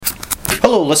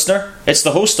Hello listener, it's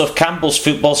the host of Campbell's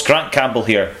Football's Grant Campbell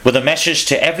here, with a message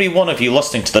to every one of you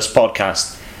listening to this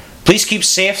podcast. Please keep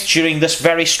safe during this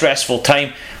very stressful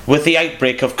time with the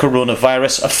outbreak of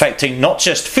coronavirus affecting not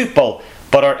just football,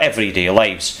 but our everyday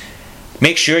lives.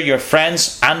 Make sure your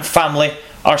friends and family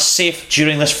are safe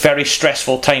during this very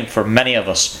stressful time for many of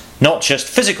us, not just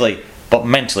physically, but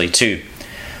mentally too.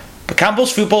 But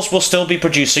Campbell's Footballs will still be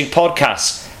producing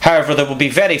podcasts. However, there will be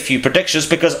very few predictions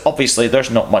because obviously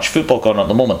there's not much football going on at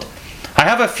the moment. I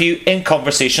have a few in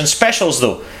conversation specials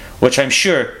though, which I'm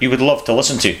sure you would love to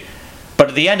listen to. But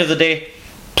at the end of the day,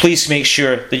 please make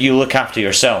sure that you look after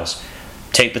yourselves.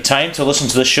 Take the time to listen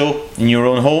to the show in your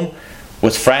own home,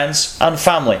 with friends and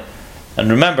family.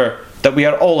 And remember that we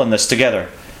are all in this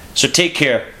together. So take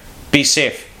care, be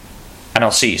safe, and I'll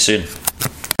see you soon.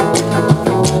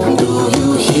 Do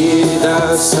you hear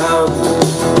that sound?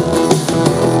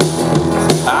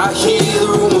 I hear the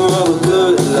rumor of a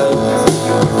good life.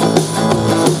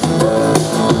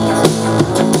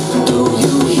 Do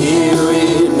you hear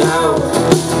it now?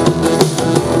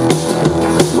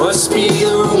 Must be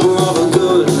the rumor of a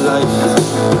good life.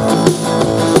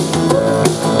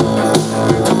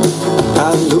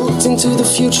 I looked into the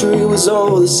future, it was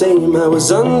all the same. I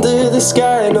was under the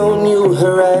sky, no new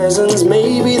horizons.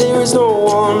 Maybe there is no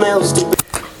one else to be.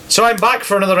 So I'm back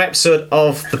for another episode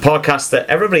of the podcast that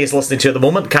everybody is listening to at the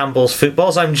moment, Campbell's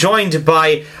Footballs. I'm joined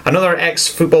by another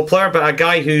ex-football player, but a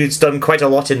guy who's done quite a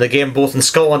lot in the game, both in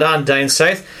Scotland and down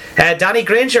south, Danny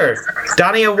Granger.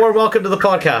 Danny, a warm welcome to the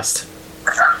podcast.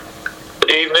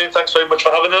 Good evening, thanks very much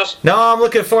for having us. No, I'm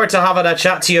looking forward to having a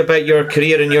chat to you about your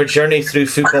career and your journey through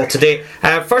football today.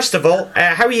 First of all,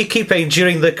 how are you keeping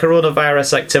during the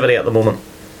coronavirus activity at the moment?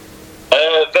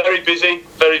 Very busy,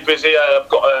 very busy. I've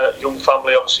got a young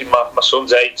family, obviously my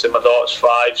son's 8 and my daughter's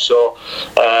 5, so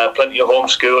plenty of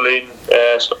homeschooling,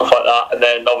 stuff like that, and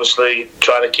then obviously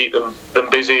trying to keep them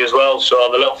busy as well. So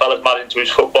the little fella's mad into his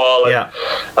football, and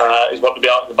he's wanting to be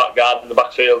out in the back garden, in the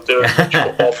backfield, doing as much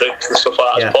football things and stuff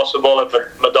like that as possible, and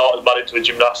my daughter's mad into her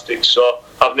gymnastics, so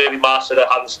I've nearly mastered a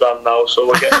handstand now, so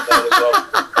we're getting there as well.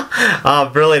 Ah,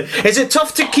 brilliant. Is it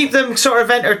tough to keep them sort of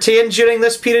entertained during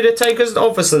this period of time? Because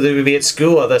obviously they would be at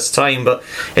school at this time, but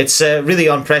it's really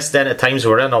unprecedented times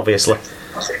we're in, obviously.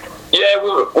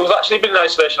 Yeah, we've actually been in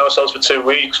isolation ourselves for 2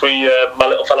 weeks. My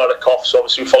little fella had a cough, so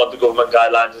obviously we followed the government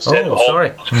guidelines and stayed at home.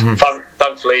 Sorry.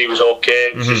 Thankfully he was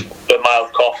okay. It was just a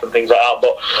mild cough and things like that.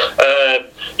 But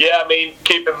yeah, I mean,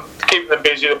 keeping them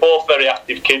busy. They're both very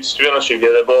active kids, to be honest with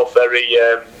you. They're both very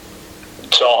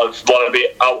sort of want to be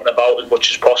out and about as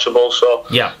much as possible. So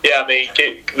yeah, I mean,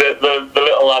 the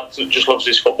little lad just loves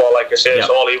his football, like I say.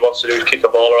 So all he wants to do is kick a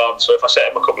ball around. So if I set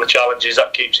him a couple of challenges,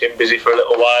 that keeps him busy for a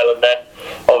little while, and then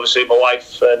obviously my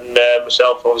wife and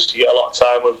myself obviously get a lot of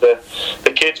time with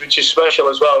the kids, which is special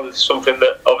as well. It's something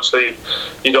that obviously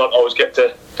you don't always get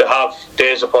to have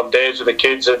days upon days with the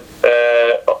kids, and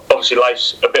obviously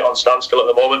life's a bit on standstill at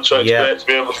the moment, so it's great to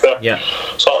be able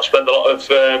to sort of spend a lot of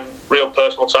real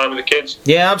personal time with the kids.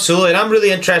 Yeah, absolutely. And I'm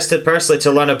really interested personally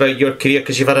to learn about your career,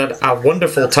 because you've had a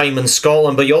wonderful time in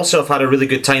Scotland, but you also have had a really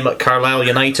good time at Carlisle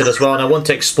United as well, and I want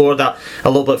to explore that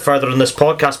a little bit further in this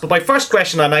podcast. But my first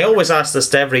question, and I always ask this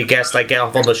to every guest I get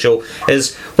off on the show,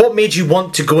 is what made you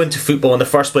want to go into football in the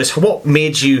first place? What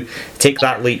made you take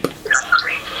that leap?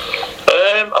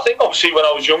 I think obviously when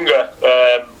I was younger,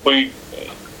 my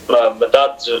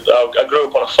dad, I grew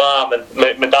up on a farm,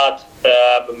 and my dad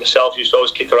and myself used to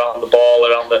always kick around the ball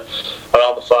around the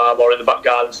farm or in the back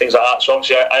gardens, things like that. So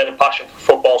obviously I had a passion for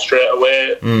football straight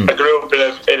away. I grew up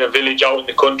in a village out in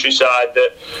the countryside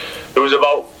that there was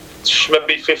about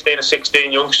maybe 15 or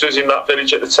 16 youngsters in that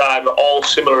village at the time, all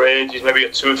similar ages, maybe a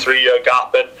 2 or 3 year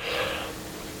gap, and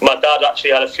my dad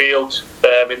actually had a field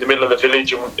in the middle of the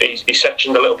village, and he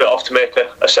sectioned a little bit off to make a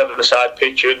 7-a-side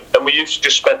pitch, and we used to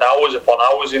just spend hours upon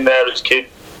hours in there as kids.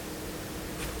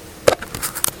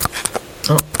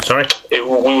 Oh, sorry. It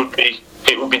would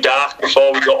be dark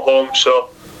before we got home, so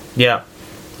yeah,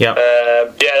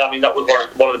 I mean that was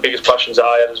one of the biggest passions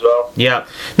I had as well. Yeah,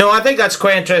 no, I think that's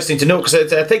quite interesting to know,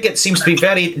 because I think it seems to be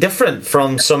very different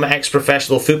from some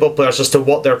ex-professional football players as to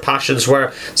what their passions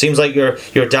were. Seems like your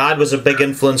dad was a big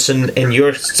influence in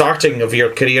your starting of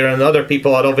your career, and other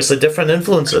people had obviously different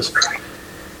influences.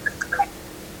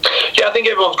 Yeah, I think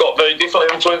everyone's got very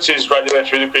different influences right the way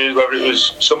through the careers, whether it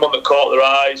was someone that caught their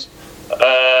eyes,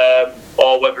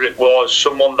 or whether it was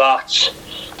someone that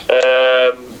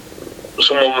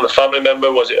someone with a family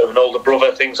member, was it an older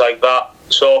brother, things like that.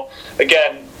 So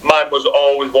again, mine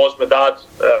always was my dad.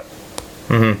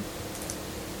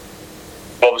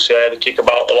 Obviously I had to kick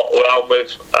about a lot around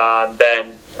with, and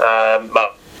then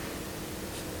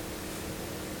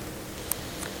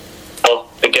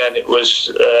again, it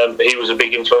was he was a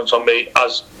big influence on me,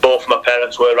 as both my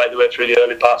parents were right the way through the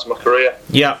early parts of my career.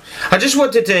 Yeah, I just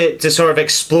wanted to sort of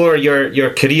explore your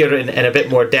career in a bit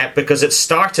more depth, because it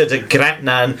started at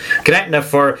Gretna, and Gretna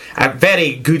for a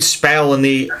very good spell in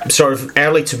the sort of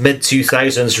early to mid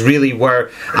 2000s really were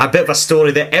a bit of a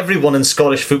story that everyone in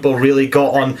Scottish football really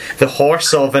got on the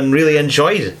horse of and really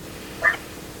enjoyed.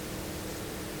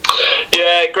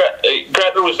 Yeah,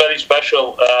 Gretna was very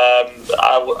special.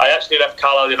 I actually left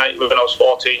Carlisle United when I was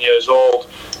 14 years old.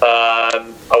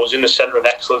 I was in the Centre of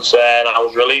Excellence there, and I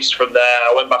was released from there.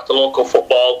 I went back to local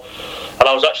football, and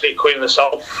I was actually at Queen of the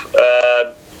South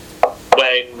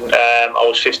when I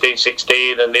was 15,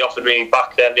 16, and they offered me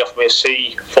back then. They offered me a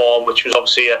C form, which was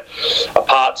obviously a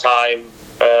part-time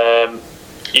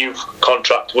youth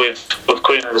contract with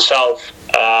Queen of the South.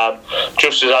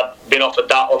 Just as I'd been offered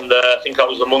that I think that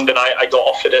was the Monday night, I got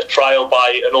offered a trial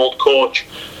by an old coach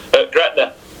at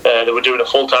Gretna. They were doing a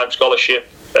full-time scholarship,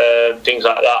 things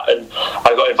like that, and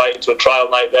I got invited to a trial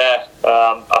night there.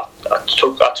 I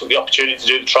took the opportunity to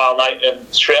do the trial night, and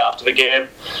straight after the game,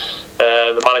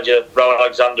 the manager, Rowan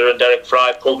Alexander and Derek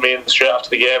Fry, pulled me in straight after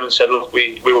the game and said, look,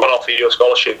 we want to offer you a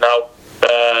scholarship now.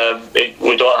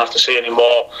 We don't have to see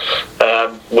anymore.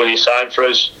 Will you sign for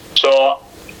us? So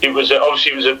it was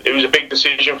a big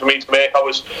decision for me to make. I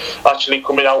was actually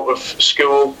coming out of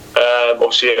school.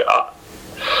 Obviously, I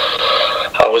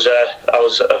was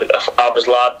a farmer's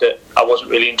lad that I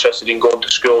wasn't really interested in going to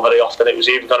school very often. It was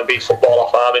either going to be football or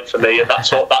farming for me, and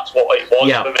that's what it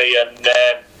was for me. And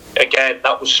again,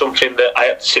 that was something that I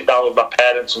had to sit down with my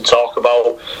parents and talk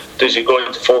about. Does it go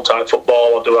into full-time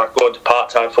football, or do I go into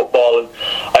part-time football? And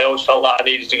I always felt that I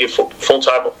needed to give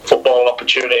full-time football an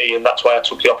opportunity, and that's why I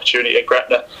took the opportunity at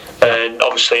Gretna. And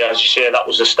obviously, as you say, that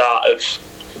was the start of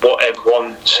what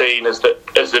everyone seen as the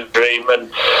dream, and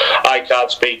I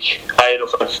can't speak high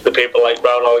enough of the people like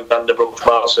Brown Alexander, Brooks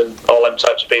Marsden, all them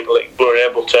types of people that were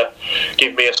able to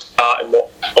give me a start in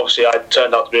what obviously I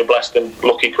turned out to be a blessed and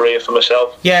lucky career for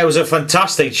myself. Yeah, it was a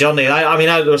fantastic journey. I mean,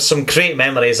 there were some great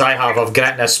memories I have of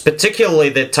Gretna, particularly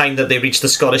the time that they reached the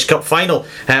Scottish Cup final,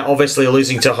 obviously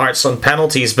losing to Hearts on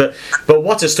penalties, but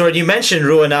what a story. You mentioned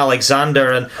Rowan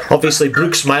Alexander, and obviously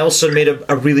Brooks Milson made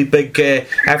a really big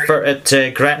effort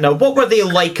at Gretna. What were they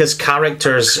like as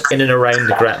characters in and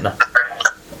around Gretna?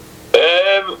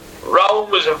 Rowan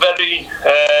was a very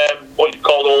what you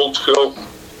call old school.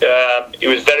 He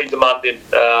was very demanding.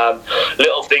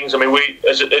 Little things. I mean, we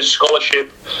as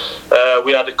scholarship,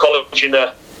 we had a college in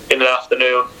the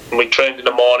afternoon, and we trained in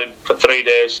the morning for 3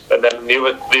 days, and then the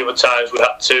other times we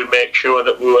had to make sure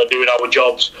that we were doing our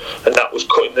jobs, and that was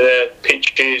cutting the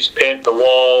pitches, painting the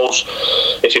walls.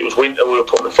 If it was winter, we were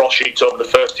putting the frost sheets over the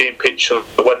first team pitch, so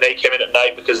that when they came in at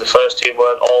night, because the first team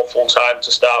weren't all full time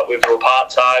to start with, they were part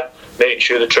time, making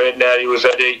sure the training area was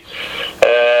ready.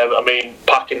 I mean,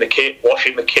 packing the kit,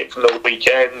 washing the kit from the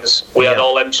weekends. We had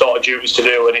all them sort of duties to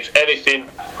do, and if anything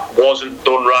wasn't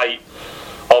done right,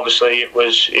 obviously it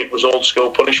was old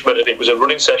school punishment, and it was a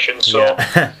running session. So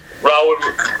Rowan,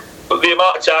 the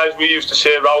amount of times we used to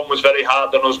say Rowan was very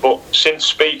hard on us, but since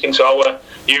speaking to our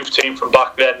youth team from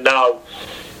back then now,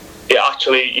 it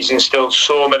actually he's instilled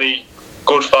so many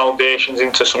good foundations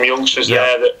into some youngsters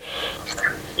there that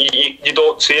you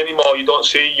don't see anymore. You don't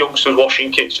see youngsters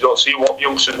washing kits, you don't see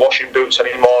youngsters washing boots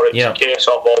anymore. It's a case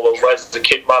of, where's the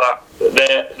kit man at?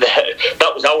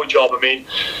 That was our job. I mean,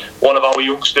 one of our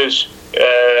youngsters,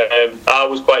 I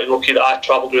was quite lucky that I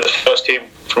travelled with the first team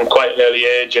from quite an early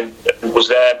age and was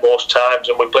there most times,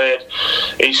 and we played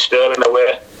East Stirling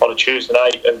away on a Tuesday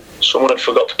night, and someone had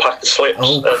forgot to pack the slips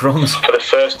for the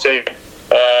first team,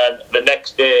 and the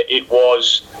next day it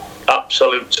was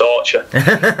absolute torture.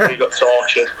 We got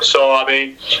tortured. So I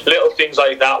mean, little things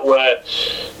like that where,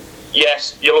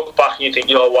 yes, you look back and you think,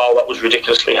 wow, that was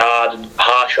ridiculously hard and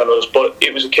harsh on us, but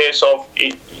it was a case of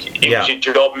it was your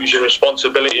job, it was your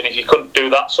responsibility, and if you couldn't do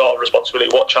that sort of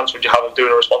responsibility, what chance would you have of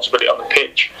doing a responsibility on the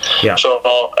pitch? So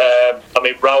I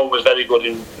mean, Rowan was very good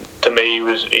to me.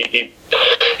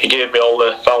 He gave me all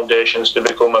the foundations to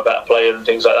become a better player and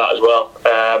things like that as well.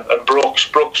 And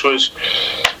Brooks was,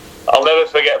 I'll never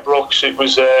forget Brooks. It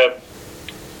was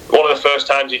one of the first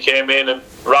times he came in, and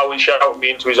Rowan shouted me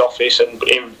into his office and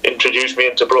introduced me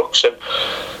into Brooks, and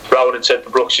Rowan had said to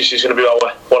Brooks, this is going to be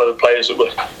one of the players that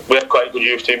we have quite a good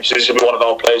youth team, so this is going to be one of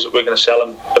our players that we're going to sell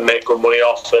and make good money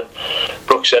off. And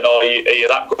Brooks said, are you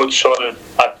that good, son? And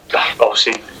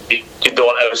obviously you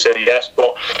don't ever say yes,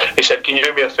 but he said, can you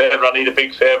do me a favour? I need a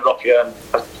big favour off you. And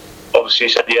obviously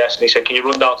he said yes, and he said, can you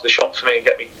run down to the shop for me and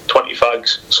get me 20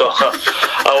 fags? So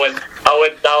I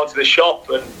went down to the shop,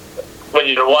 and when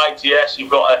you're a YTS, you've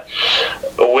got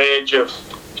a wage of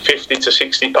 £50 to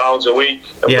 £60 a week.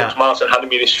 And Brooks Martin handed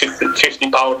me this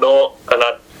 £50 note, and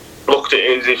I looked at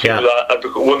it as if I'd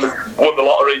won the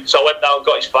lottery. So I went down,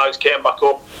 got his fags, came back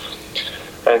up,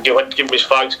 and went to give him his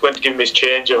fags, went to give him his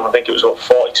change, and I think it was about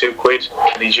 42 quid.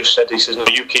 And he just said, he says, "No,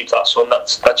 you keep that, son.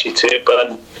 That's your tip."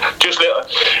 And just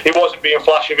he wasn't being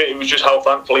flashy of it. It was just how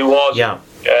thankful he was.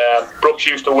 Brooks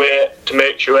used to wait to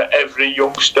make sure every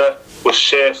youngster was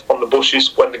safe on the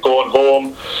buses when they're going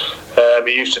home.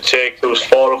 He used to there was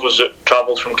 4 of us that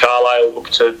travelled from Carlisle up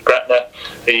to Gretna.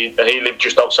 He lived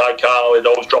just outside Carlisle. He'd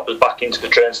always drop us back into the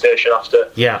train station after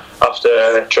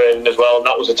training as well, and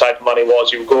that was the type of man he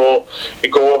was.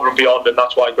 He'd go over and beyond, and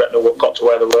that's why Gretna got to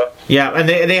where they were. Yeah, and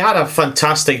they had a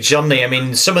fantastic journey. I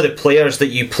mean, some of the players that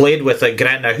you played with at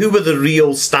Gretna, who were the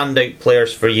real standout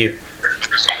players for you?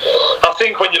 I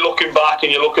think when you're looking back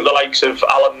and you look at the likes of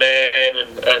Alan Main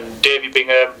and Davy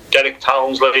Bingham, Derek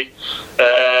Townsley,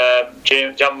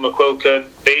 Jan McQuilkin,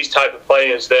 these type of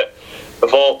players that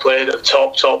have all played at the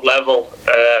top level,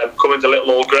 coming to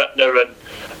little old Gretna, and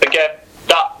again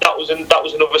that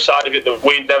was another side of it that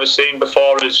we'd never seen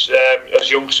before as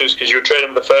youngsters, because you were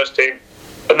training with the first team,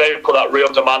 and they put that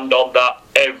real demand on that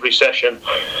every session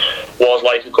was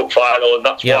like a cup final, and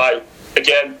that's why.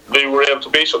 Again, they were able to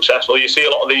be successful. You see a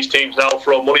lot of these teams now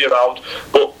throw money around,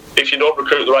 but if you don't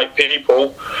recruit the right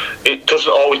people, it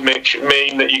doesn't always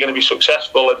mean that you're going to be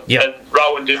successful. And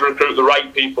Rowan did recruit the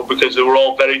right people, because they were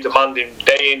all very demanding,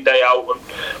 day in, day out, and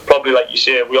probably, like you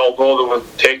say, we all know they were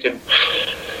taking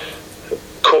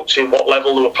cuts in what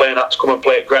level they were playing at to come and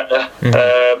play at Gretna,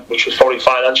 which was probably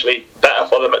financially better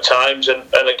for them at times. And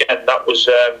again, that was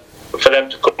for them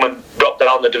to come and drop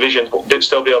down the divisions, but did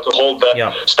still be able to hold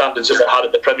the standards that they had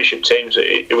at the Premiership teams.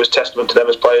 It was testament to them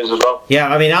as players as well. Yeah,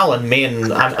 I mean, Alan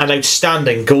Main, an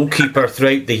outstanding goalkeeper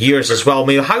throughout the years as well. I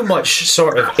mean, how much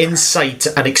sort of insight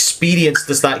and experience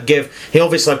does that give? He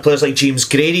obviously had players like James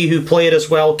Grady who played as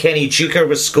well. Kenny Chuka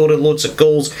was scoring loads of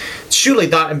goals. Surely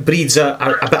that breeds a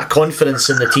bit of confidence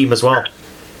in the team as well.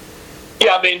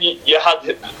 Yeah, I mean, you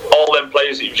had all them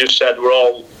players that you just said were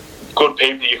all good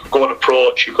people you could go and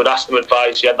approach, you could ask them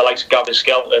advice. You had the likes of Gavin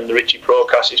Skelton, the Richie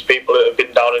Procasis, people that have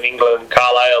been down in England and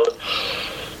Carlisle and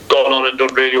gone on and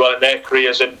done really well in their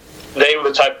careers, and they were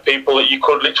the type of people that you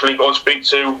could literally go and speak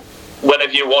to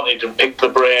whenever you wanted and pick the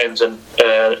brains and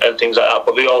things like that.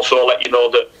 But they also let you know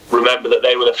that, remember that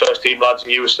they were the first team lads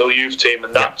and you were still youth team,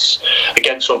 and that's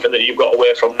again something that you've got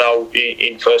away from now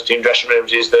in first team dressing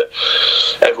rooms, is that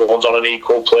everyone's on an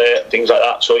equal play and things like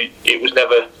that. So it was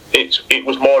never. It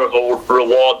was more of a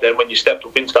reward then when you stepped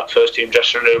up into that first team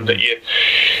dressing room,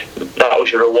 that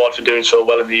was your reward for doing so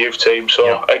well in the youth team.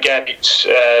 So again, it's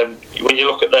when you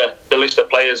look at the list of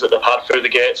players that they've had through the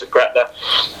gates at Gretna,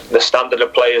 the standard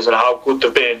of players and how good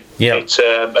they've been, it's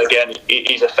again, it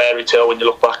is a fairy tale when you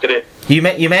look back at it. You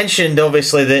mentioned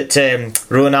obviously that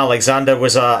Rowan Alexander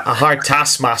was a hard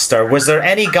taskmaster. Was there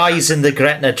any guys in the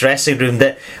Gretna dressing room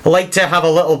that liked to have a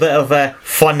little bit of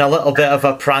fun, a little bit of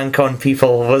a prank on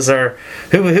people? Was there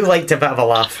who liked a bit of a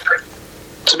laugh?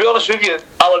 To be honest with you,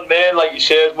 Alan Main, like you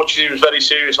say, as much as he was very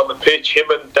serious on the pitch, him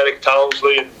and Derek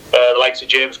Townsley and the likes of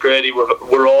James Grady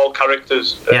were all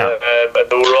characters, and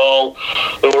they were all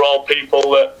people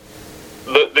that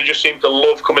they just seemed to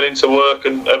love coming into work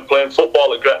and playing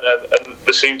football at Gretna, and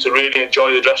they seemed to really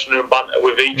enjoy the dressing room banter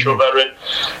with each other,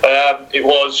 and it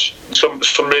was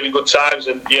some really good times.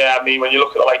 And I mean, when you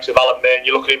look at the likes of Alan Main,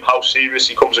 you look at him, how serious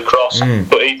he comes across,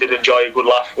 but he did enjoy a good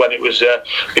laugh when it was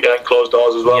behind closed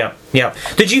doors as well.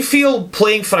 Did you feel,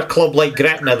 playing for a club like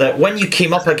Gretna, that when you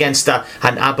came up against an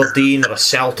Aberdeen or a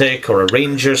Celtic or a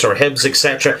Rangers or Hibs,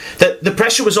 etc., that the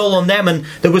pressure was all on them and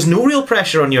there was no real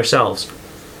pressure on yourselves?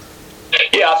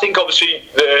 Yeah, I think obviously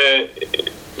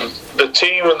the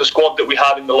team and the squad that we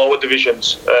had in the lower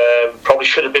divisions probably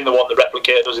should have been the one that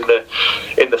replicated us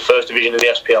in the first division of the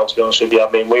SPL, to be honest with you. I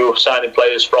mean, we were signing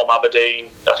players from Aberdeen.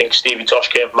 I think Stevie Tosh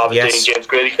came from Aberdeen, James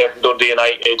Grady came from Dundee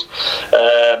United,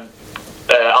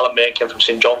 Alan Main came from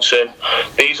St Johnstone.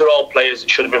 These are all players that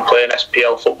should have been playing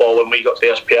SPL football when we got to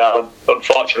the SPL.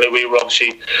 Unfortunately, we were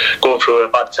obviously going through a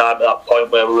bad time at that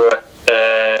point, where we were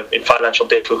in financial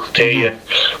difficulty, and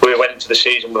we went into the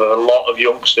season with a lot of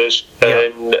youngsters,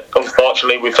 and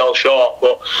unfortunately we fell short.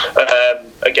 But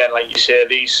again, like you say,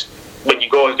 when you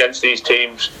go against these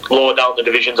teams lower down the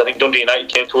divisions, I think Dundee United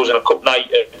came to us in a cup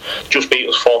night and just beat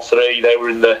us 4-3. They were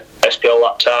in the SPL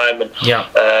that time, and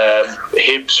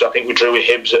Hibs, I think we drew with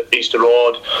Hibs at Easter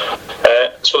Road,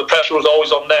 so the pressure was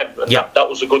always on them, and that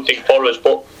was a good thing for us.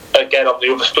 But again, on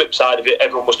the other flip side of it,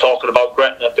 everyone was talking about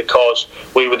Gretna because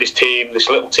we were this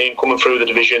little team coming through the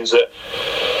divisions that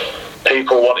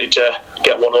people wanted to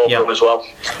get one over them as well.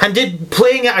 And did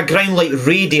playing at a ground like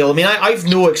Raydale, I mean, I've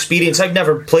no experience, I've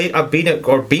never played, I've been to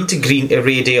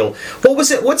Raydale.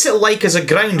 What's it like as a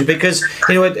ground? Because,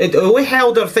 you know, it only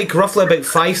held, I think, roughly about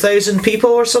 5,000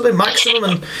 people or something maximum,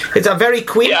 and it's a very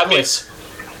quaint place.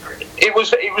 It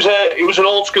was an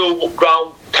old school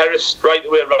ground, terraced right the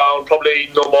way around, probably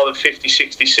no more than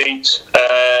 50-60 seats.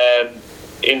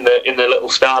 In the little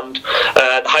stand.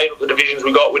 Higher up the divisions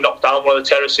we knocked down one of the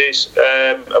terraces,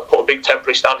 and put a big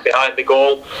temporary stand behind the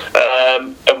goal,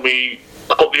 and we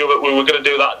were going to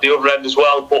do that at the other end as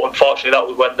well, but unfortunately that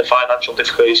was when the financial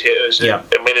difficulties hit us, and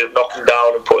we ended up knocking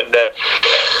down and putting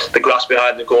the grass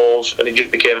behind the goals, and it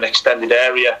just became an extended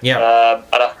area. And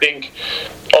I think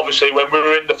obviously when we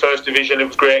were in the first division it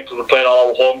was great because we were playing all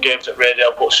our home games at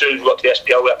Raydale, but as soon as we got to the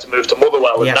SPL we had to move to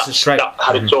Motherwell, and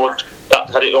that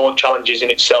had its own challenges in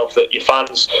itself, that your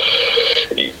fans,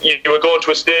 you were going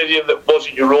to a stadium that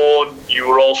wasn't your own, you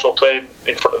were also playing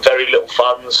in front of very little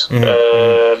fans,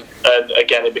 and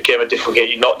again it became a difficult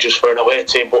game, not just for an away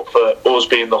team but for us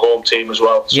being the home team as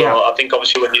well. So I think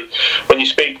obviously when you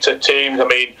speak to teams, I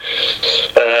mean,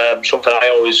 something I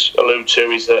always allude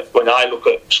to is that when I look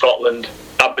at Scotland,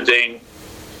 Aberdeen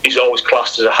is always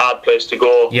classed as a hard place to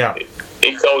go.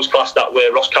 It's always classed that way.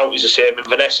 Ross County is the same,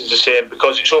 Inverness is the same,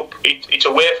 because it's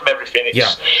away from everything.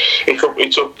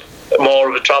 It's up more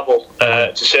of a travel.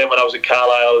 It's the same when I was at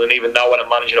Carlisle, and even now when I'm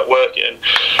managing at Working.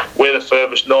 We're the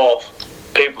furthest north.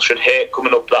 People should hate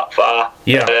coming up that far,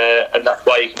 and that's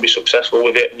why you can be successful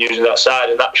with it and using that side.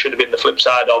 And that should have been the flip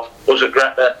side of us at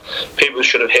Gretna. People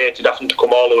should have hated having to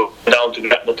come all the way down to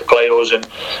Gretna to play us, and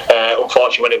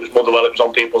unfortunately when it was Motherwell it was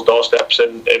on people's doorsteps,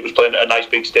 and it was playing at a nice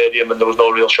big stadium and there was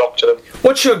no real shock to them.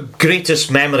 What's your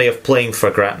greatest memory of playing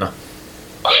for Gretna?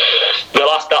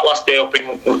 That last day up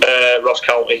in Ross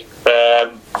County.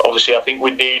 Obviously, I think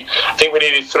we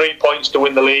needed 3 points to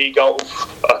win the league. I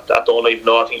don't even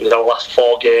know. I think it was our last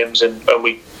 4 games, and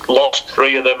we lost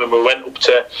 3 of them. And we went up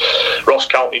to Ross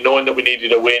County knowing that we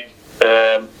needed a win,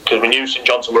 because we knew St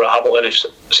Johnstone were at Hamilton.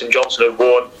 If St Johnstone had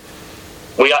won,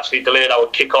 we actually delayed our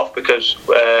kick-off because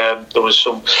there was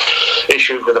some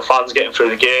issues with the fans getting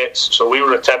through the gates. So we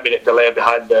were a 10-minute delay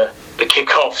behind the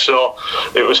kick-off. So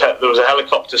there was a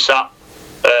helicopter sat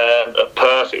at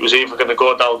Perth. It was either going to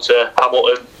go down to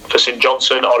Hamilton for St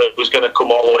Johnstone, or it was going to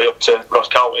come all the way up to Ross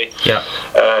County.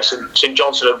 St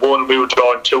Johnstone had won. We were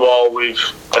drawing 2-2 with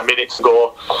a minute to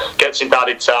go. Gets in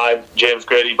added time. James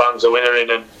Grady bangs the winner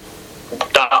in, and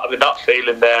that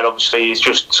feeling there obviously is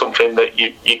just something that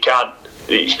you can't.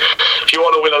 If you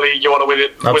want to win a league, you want to win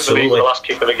the league with the last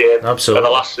kick of the game and the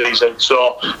last season.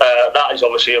 So that is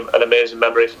obviously an amazing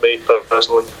memory for me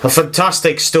personally. A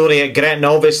fantastic story at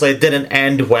Gretna. Obviously, it didn't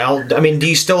end well. I mean, do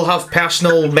you still have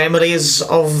personal memories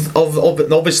of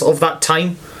that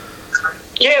time?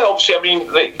 Yeah, obviously. I mean,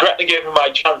 Gretna gave me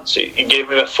my chance. It gave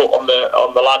me a foot on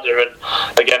the ladder.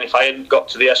 And again, if I hadn't got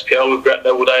to the SPL with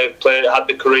Gretna, would I have had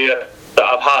the career that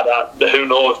I've had? Who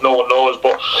knows? No one knows.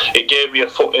 But it gave me a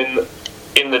foot in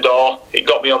the door. It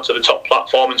got me onto the top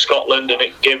platform in Scotland, and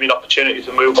it gave me an opportunity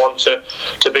to move on to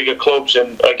bigger clubs.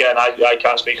 And again, I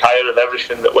can't speak higher of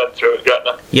everything that went through at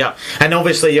Gretna. Yeah, and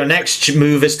obviously your next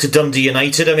move is to Dundee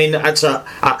United. I mean, that's a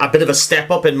bit of a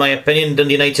step up in my opinion.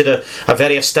 Dundee United, a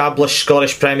very established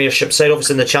Scottish Premiership side,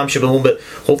 obviously in the Championship at home, but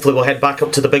hopefully we'll head back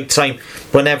up to the big time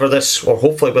whenever this, or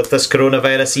hopefully with this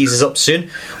coronavirus eases up soon.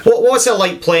 What's it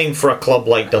like playing for a club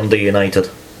like Dundee United?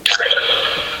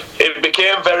 It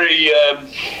became very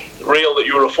real that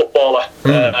you were a footballer.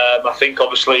 I think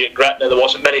obviously at Gretna there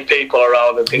wasn't many people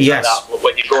around and things like that, but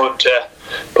when you go into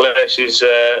places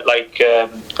like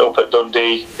up at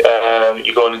Dundee,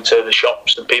 you're going into the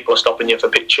shops and people are stopping you for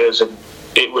pictures, and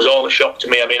it was all a shock to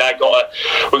me. I mean,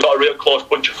 we got a real close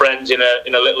bunch of friends in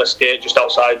a little estate just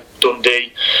outside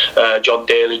Dundee. John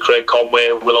Daly, Craig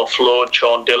Conway, Willow Flood,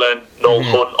 Sean Dillon, Noel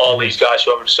Hunt, all these guys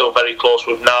who I'm still very close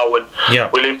with now. And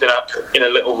we lived in a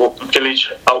little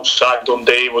village outside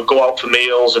Dundee. We'd go out for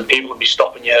meals and people would be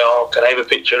stopping you, oh, can I have a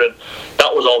picture? And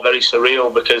that was all very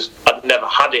surreal because I'd never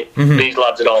had it. These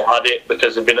lads had all had it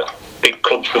because they'd been at big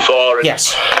clubs before. And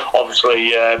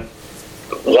obviously,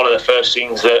 one of the first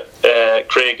things that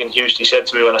Craig and Husty said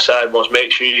to me when I signed was,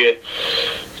 make sure you're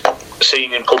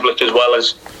seen in public as well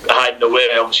as hiding away.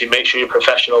 Obviously, make sure you're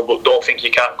professional, but don't think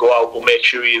you can't go out, but make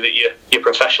sure that you're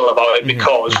professional about it,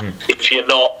 because if you're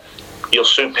not, you'll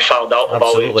soon be found out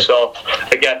about it. So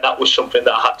again, that was something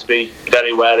that I had to be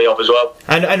very wary of as well.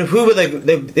 And who were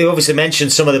they obviously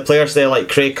mentioned some of the players there like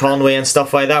Craig Conway and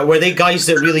stuff like that. Were they guys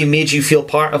that really made you feel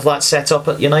part of that setup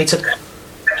at United?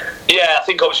 Yeah, I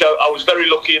think obviously I was very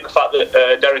lucky in the fact that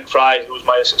Derek Fry, who was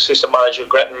my assistant manager at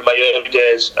Gretna in my early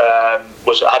days,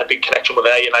 had a big connection with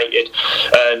Ayr United,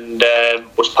 and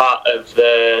was part of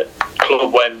the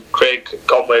club when Craig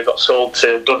Conway got sold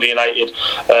to Dundee United,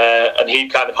 and he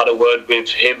kind of had a word with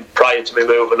him prior to me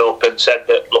moving up and said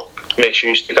that, look, make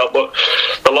sure you stick out. But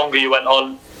the longer you went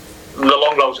on, the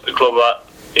longer I was at the club,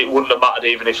 it wouldn't have mattered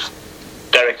even if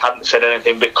Derek hadn't said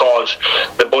anything, because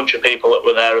the bunch of people that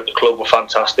were there at the club were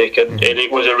fantastic, and it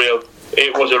was a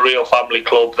real family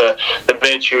club. They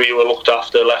made sure you were looked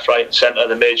after left, right and centre.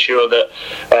 They made sure that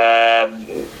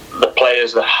the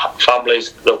players, the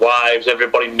families, the wives,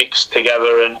 everybody mixed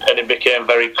together, and it became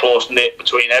very close-knit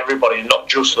between everybody, not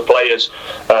just the players.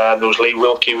 There was Lee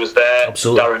Wilkie was there,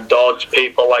 absolutely. Darren Dodds,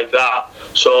 people like that.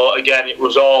 So again, it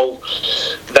was all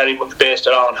very much based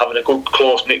around having a good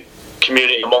close-knit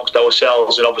community amongst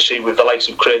ourselves, and obviously with the likes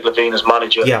of Craig Levein as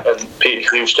manager and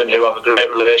Peter Houston, who have a great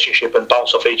relationship and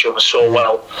bounce off each other so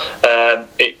well.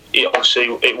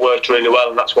 It worked really well,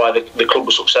 and that's why the club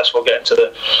was successful getting to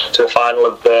the final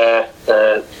of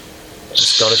the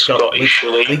Scottish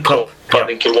League Cup. I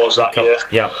think it was that year.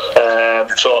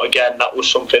 So again, that was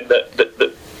something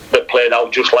that played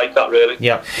out just like that, really.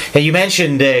 You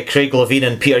mentioned Craig Levein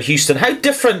and Peter Houston. How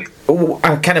different,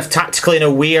 kind of tactically in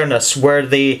awareness, were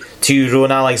they to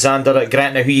Rowan Alexander at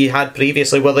Gretna, who you had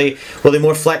previously? Were they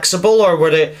more flexible, or were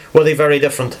they very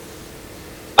different?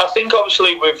 I think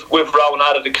obviously with Rowan,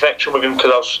 I had a connection with him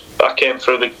because I came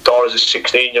through the door as a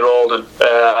 16-year-old, and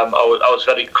I was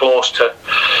very close to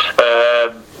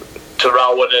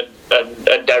Rowan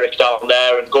and Derek down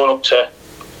there, and going up to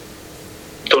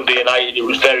Dundee United, it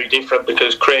was very different,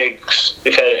 because Craig's,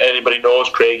 if anybody knows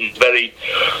Craig, he's very,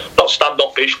 not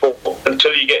standoffish, but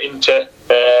until you get into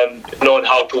knowing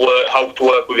how to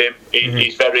work with him,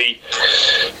 he's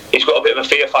got a bit of a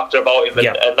fear factor about him,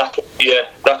 and that's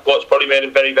what's probably made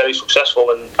him very, very successful.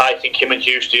 And I think him and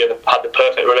Houston had the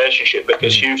perfect relationship,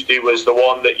 because Houston was the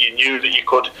one that you knew that you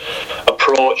could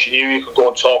approach, you knew you could go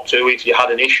and talk to if you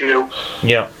had an issue.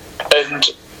 And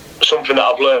something that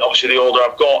I've learned, obviously the older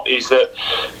I've got, is that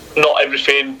not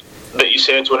everything that you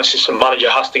say to an assistant manager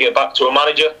has to get back to a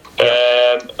manager,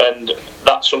 and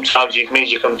that sometimes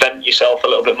means you can vent yourself a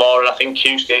little bit more, and I think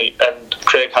Houston and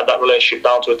Craig had that relationship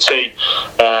down to a T,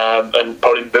 and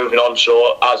probably moving on,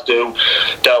 so as do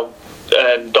Del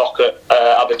and Doc at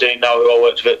Aberdeen now, who I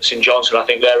worked with at St Johnstone. I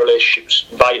think their relationship's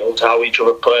vital to how each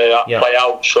other play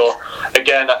out. So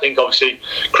again, I think obviously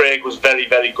Craig was very,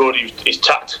 very good. His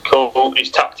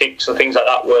tactics and things like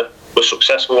that were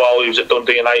successful while he was at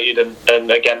Dundee United,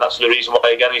 and again, that's the reason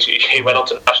why he went on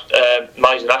to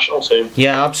manage the national team.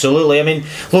 Yeah, absolutely. I mean,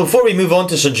 well, before we move on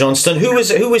to St Johnstone, who was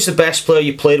the best player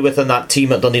you played with in that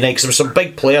team at Dundee United? Because there were some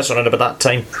big players around about that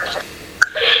time.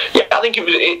 Yeah, I think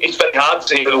it's very hard to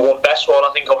say the one best one.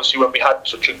 I think obviously when we had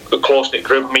such a close-knit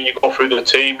group, I mean, you go through the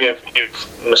team,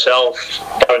 you've myself,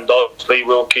 Darren Dodds, Lee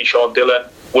Wilkie, Sean Dillon,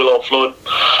 Willow Flood,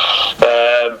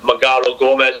 Magaro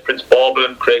Gomez, Prince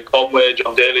Bourbon, Craig Conway,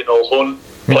 John Daly, Noel Hunt.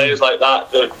 Players like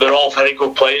that, they're all very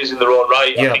good players in their own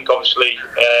right. I think obviously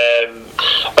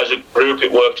as a group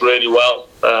it worked really well.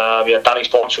 Danny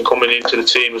Swanson coming into the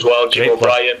team as well, Jim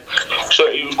O'Brien. So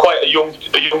it was quite a young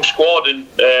squad, and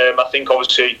I think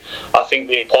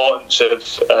the importance of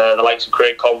the likes of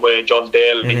Craig Conway, John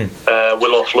Daly,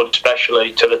 Willow Flood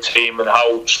especially to the team, and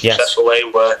how successful they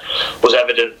were, was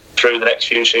evident through the next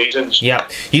few seasons.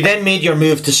 You then made your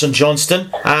move to St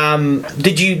Johnstone.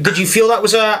 Did you feel that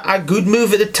was a good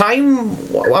move at the time?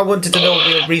 I wanted to know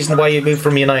the reason why you moved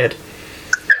from United.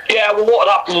 Yeah, well, what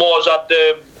happened was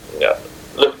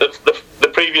the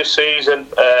previous season,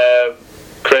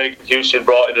 Craig Houston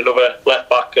brought in another left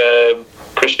back.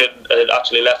 Christian had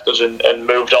actually left us and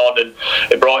moved on, and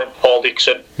it brought in Paul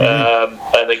Dixon,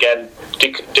 and again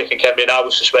Dick came in. I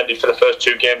was suspended for the first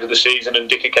 2 games of the season, and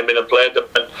Dick came in and played them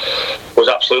and was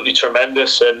absolutely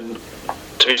tremendous. And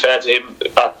to be fair to him,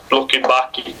 looking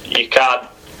back, you can't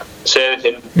say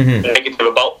anything negative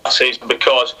about that season,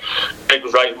 because Craig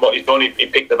was right in what he's done. He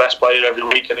picked the best player every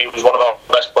week, and he was one of our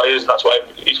best players, and that's why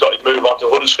he's got to move on to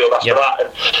Huddersfield after that.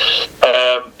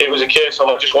 And it was a case of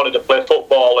I just wanted to play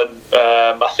football, and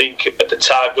I think at the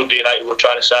time Dundee United were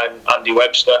trying to sign Andy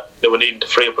Webster. They were needing to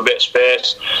free up a bit of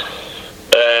space.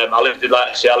 I lived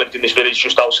in this village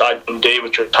just outside Dundee,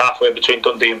 which was halfway between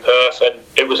Dundee and Perth, and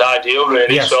it was ideal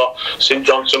really. So St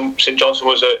Johnstone seemed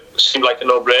like a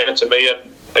no-brainer to me.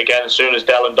 And again, as soon as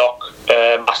Del and Doc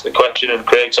asked the question and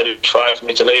Craig said it was fine for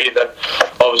me to leave, then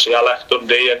obviously I left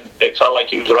Dundee, and it felt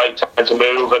like it was the right time to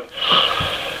move. And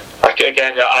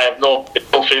again, I have no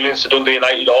feelings to Dundee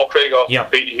United or Craig or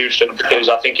Peter Houston, because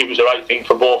I think it was the right thing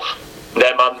for both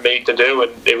them and me to do,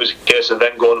 and it was a case of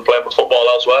them going and playing with football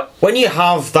elsewhere. When you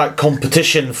have that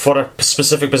competition for a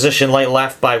specific position like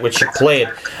left back, which you played,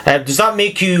 does that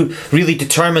make you really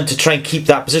determined to try and keep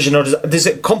that position, or is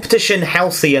it competition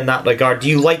healthy in that regard? Do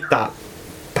you like that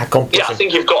competition? Yeah, I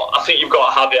think you've got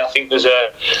to have it. I think there's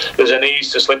an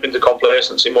ease to slip into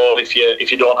complacency more if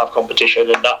you don't have competition,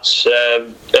 and that's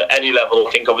at any level.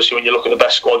 I think obviously when you look at the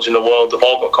best squads in the world, they've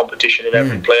all got competition in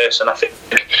every place, and I think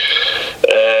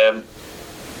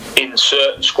in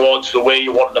certain squads, the way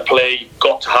you want to play, you've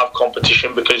got to have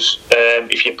competition, because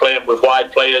if you're playing with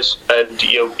wide players and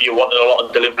you're wanting a lot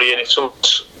of delivery, and if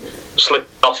someone's slipping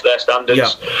off their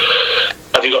standards,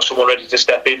 have you got someone ready to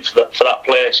step in for that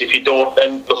place? If you don't,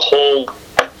 then the whole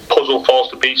puzzle falls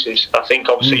to pieces. I think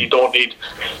obviously you don't need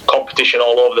competition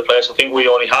all over the place. I think we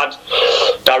only had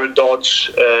Darren Dodds,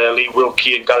 Lee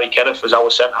Wilkie and Gary Kenneth as our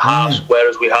centre halves,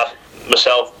 whereas we had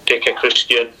myself, Dicker,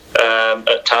 Christian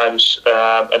at times,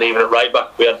 and even at right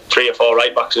back we had 3 or 4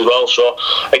 right backs as well. So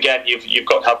again, you've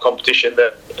got to have competition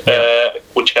that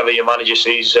whichever your manager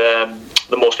sees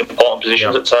the most important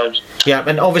positions at times. Yeah,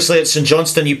 and obviously at St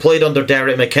Johnstone you played under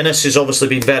Derek McInnes, who's obviously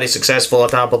been very successful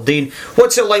at Aberdeen.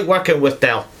 What's it like working with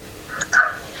Del?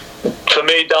 For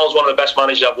me, Del's one of the best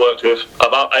managers I've worked with.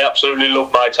 I absolutely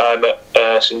loved my time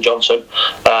at St Johnstone.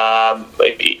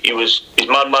 His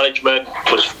man management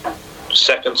was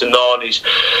second to none. His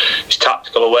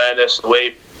tactical awareness, the way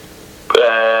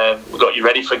he got you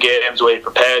ready for games, the way he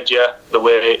prepared you, the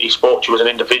way he spoke to you as an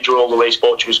individual, the way he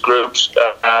spoke to his groups.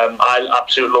 I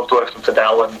absolutely loved working for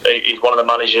Del, and he's one of the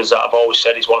managers that I've always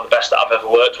said he's one of the best that I've ever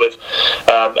worked with.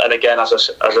 And again, as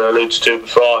I alluded to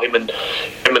before, him and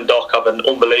Doc have an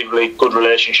unbelievably good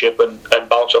relationship and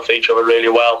bounce off each other really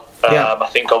well. I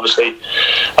think obviously,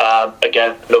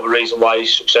 again, another reason why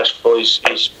he's successful is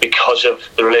because of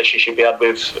the relationship he had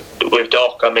with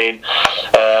Doc. I mean,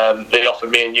 they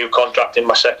offered me a new contract in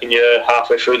my second year,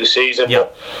 halfway through the season.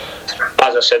 But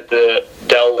as I said to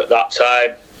Del at that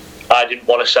time, I didn't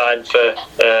want to sign for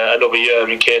another year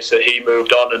in case that he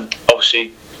moved on, and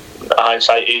obviously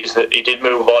hindsight is that he did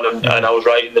move on, and I was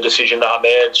right in the decision that I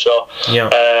made. So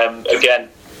again,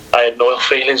 I had no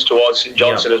feelings towards St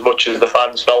Johnstone as much as the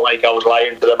fans felt like I was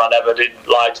lying to them. I never did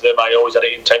lie to them. I always had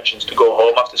intentions to go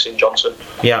home after St Johnstone.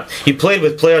 Yeah, you played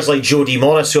with players like Jody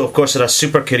Morris, who of course had a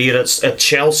super career at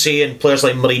Chelsea, and players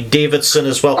like Murray Davidson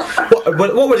as well.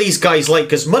 What were these guys like?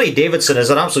 Because Murray Davidson is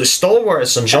an absolute stalwart at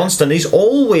St Johnstone. He's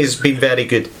always been very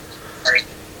good.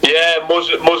 Yeah, Muzz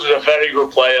is a very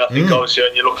good player. I think obviously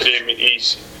when you look at him,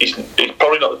 he's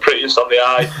probably not the prettiest on the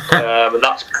eye, and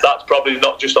that's probably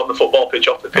not just on the football pitch,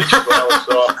 off the pitch as well.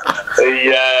 So,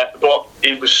 but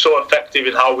he was so effective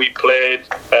in how we played,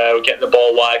 getting the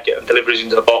ball wide, getting deliveries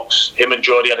into the box. Him and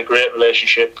Jody had a great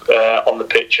relationship on the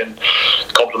pitch and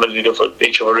complemented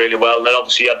each other really well. And then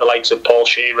obviously you had the likes of Paul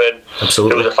Sheeran,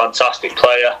 who was a fantastic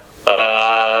player.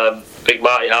 Big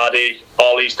Marty Hardy,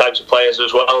 all these types of players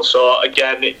as well. So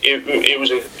again, it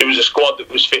was a squad that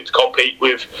was fit to compete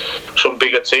with some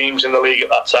bigger teams in the league at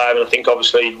that time. And I think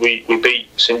obviously we beat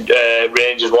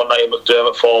Rangers one night at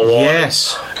McDermott 4-1.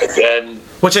 Yes. Again,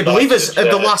 which I believe is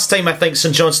the last time I think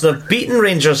St Johnstone have beaten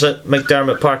Rangers at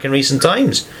McDermott Park in recent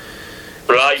times.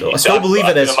 Right. So I still believe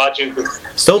it is.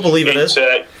 Still believe it is.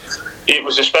 It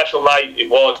was a special night. It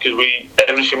was, because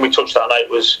everything we touched that night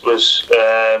was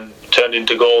turned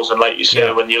into goals, and like you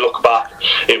say, when you look back,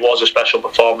 it was a special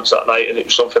performance that night, and it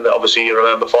was something that obviously you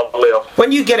remember fondly of.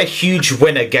 When you get a huge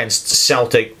win against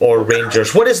Celtic or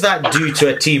Rangers, what does that do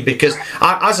to a team? Because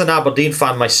as an Aberdeen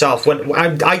fan myself, when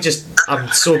I'm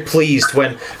so pleased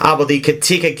when Aberdeen could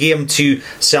take a game to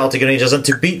Celtic and Rangers, and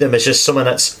to beat them is just something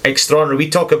that's extraordinary. We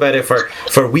talk about it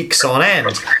for weeks on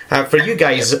end. For you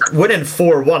guys, winning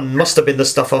 4-1 must have been the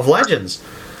stuff of legends.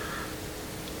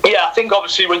 Yeah, I think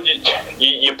obviously when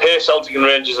you pay Celtic and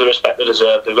Rangers the respect they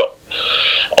deserve, they've got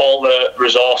all the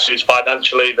resources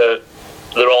financially.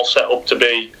 They're all set up to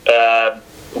be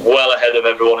well ahead of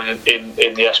everyone in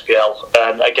the SPL.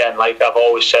 And again, like I've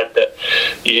always said, that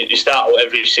you start out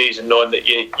every season knowing that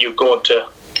you're going to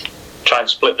try and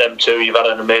split them two. You've had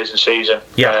an amazing season,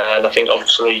 and I think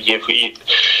obviously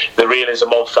the realism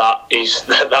of that is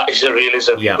the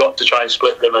realism. You've got to try and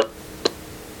split them and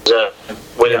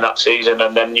winning that season,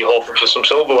 and then you're hoping for some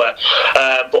silverware.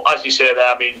 But as you say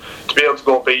there, I mean, to be able to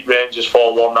go and beat Rangers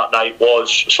 4-1 that night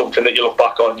was something that you look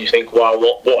back on and you think, wow,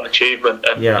 what an achievement.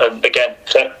 And again,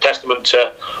 testament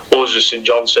to us as St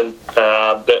Johnstone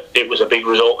that it was a big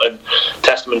result, and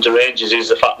testament to Rangers is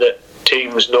the fact that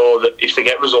teams know that if they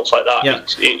get results like that,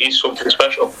 it is something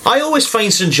special. I always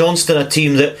find St Johnstone a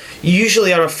team that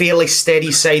usually are a fairly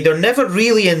steady side. They're never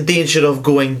really in danger of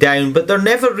going down, but they're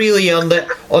never really on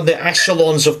the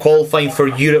echelons of qualifying for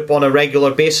Europe on a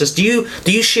regular basis. Do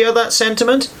you share that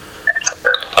sentiment?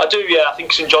 I do, yeah. I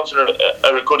think St Johnstone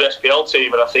are a good SPL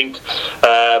team, and I think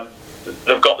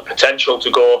they've got the potential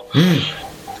to go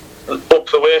up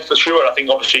the way for sure. I think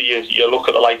obviously you look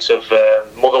at the likes of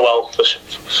Motherwell,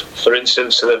 for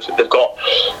instance, they've got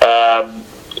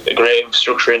a great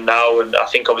infrastructure in now, and I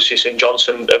think obviously St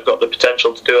Johnstone have got the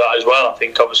potential to do that as well. I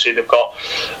think obviously they've got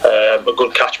a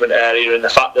good catchment area, and the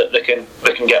fact that they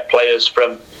can get players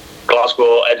from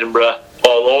Glasgow, Edinburgh,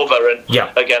 all over, and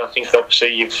again I think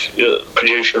obviously you've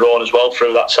produced your own as well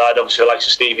through that side. Obviously like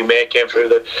Stevie May came through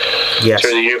the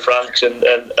youth ranks and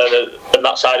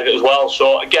that side of it as well.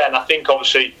 So again I think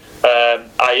obviously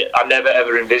I never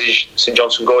ever envisaged St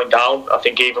Johnstone going down. I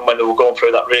think even when they were going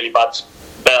through that really bad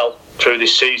spell through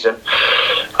this season,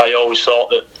 I always thought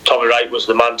that Tommy Wright was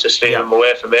the man to steer them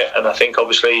away from it, and I think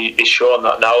obviously he's shown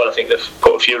that now, and I think they've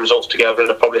put a few results together and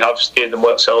they probably have steered them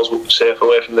themselves safe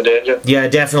away from the danger. Yeah,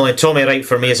 definitely. Tommy Wright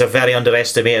for me is a very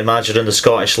underestimated manager in the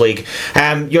Scottish League.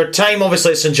 Your time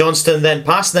obviously at St Johnstone then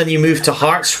passed, and then you moved to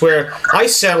Hearts, where I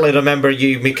certainly remember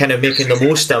you kind of making the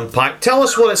most impact. Tell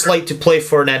us what it's like to play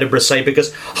for an Edinburgh side,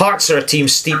 because Hearts are a team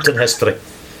steeped in history.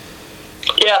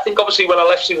 Yeah, I think obviously when I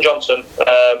left St Johnstone,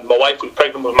 my wife was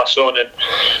pregnant with my son, and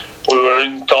we were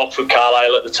in talks with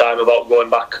Carlisle at the time about going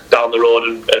back down the road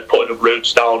and putting up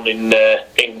roots down in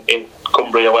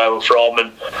Cumbria, where we're from,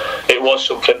 and it was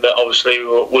something that obviously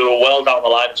we were well down the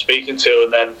line of speaking to,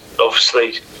 and then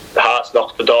obviously the Hearts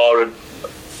knocked the door and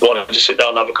wanted to sit down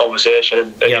and have a conversation,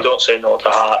 and you don't say no to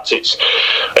Hearts. It's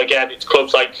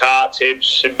clubs like Hearts,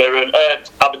 Hibs, St Mirren,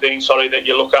 Aberdeen, that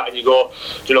you look at and you go,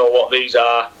 you know what, these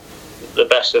are the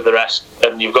best of the rest,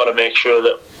 and you've got to make sure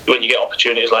that when you get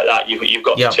opportunities like that, you've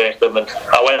got to take them. And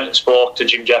I went and spoke to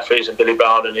Jim Jeffries and Billy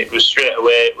Brown, and it was straight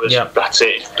away, that's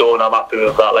it, it's done, I'm happy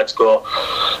with that, let's go.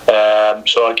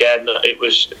 So again, it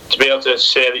was to be able to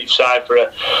say that you've signed for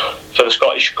the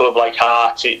Scottish club like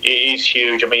Hearts, it is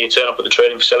huge. I mean, you turn up at the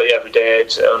training facility every day,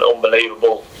 it's an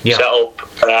unbelievable setup,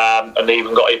 and they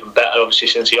even got even better obviously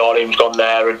since Yoriam's gone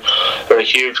there, and they're a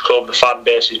huge club, the fan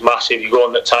base is massive. You go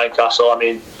on at Tynecastle, I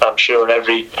mean, I'm sure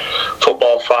every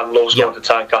football fan loves going to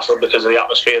Tynecastle because of the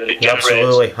atmosphere that it generates.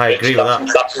 Absolutely, I agree with that.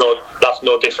 That's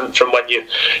no different from when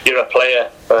you're a player.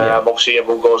 Obviously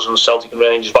everyone goes on Celtic and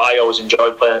Rangers, but I always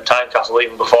enjoyed playing at Tynecastle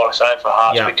even before I signed for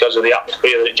Hearts because of the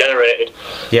atmosphere that it generated.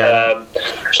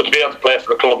 So to be able to play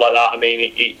for a club like that, I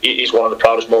mean, it is one of the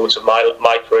proudest moments of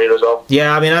my career as well.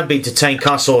 Yeah, I mean, I've been to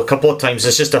Tynecastle a couple of times.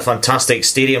 It's just a fantastic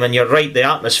stadium, and you're right, the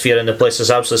atmosphere in the place is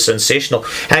absolutely sensational.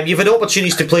 You've had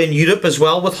opportunities to play in Europe as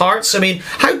well with Hearts. I mean,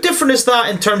 how different is that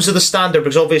in terms of the standard?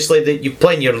 Because obviously you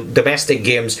play in your domestic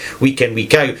games week in,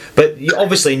 week out, but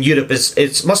obviously in Europe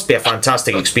it must be a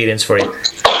fantastic experience for you.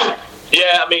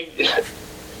 Yeah, I mean,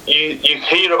 you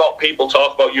hear about people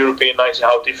talk about European nights and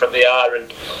how different they are,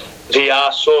 and they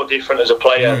are so different as a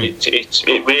player.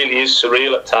 It really is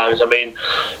surreal at times. I mean,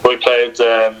 we played,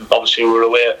 obviously we were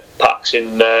away at PAX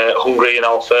in Hungary in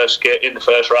our first in the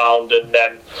first round, and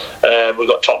then we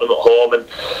got Tottenham at home, and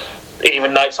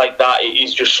even nights like that, it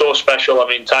is just so special. I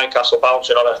mean, Tynecastle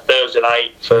bouncing on a Thursday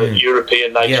night for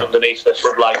European nights underneath the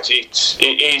floodlights, it's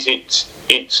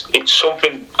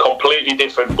something completely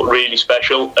different but really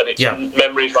special, and it's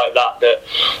memories like that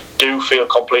do feel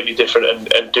completely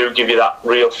different and do give you that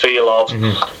real feel of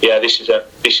this is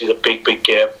a big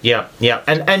game.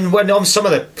 And when on some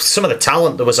of the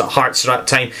talent that was at Hearts at that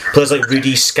time, players like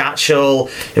Rudy Scatchell,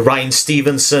 Ryan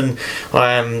Stevenson,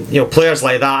 players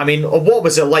like that. I mean, what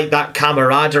was it like, that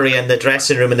camaraderie in the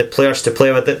dressing room and the players to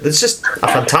play with? It's just a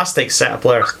fantastic set of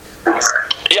players.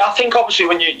 Yeah, I think obviously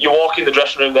when you walk in the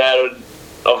dressing room there, and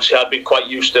obviously I'd been quite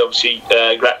used to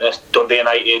Gretna, Dundee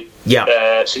United,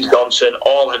 St Johnstone,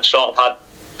 all had sort of had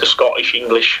the Scottish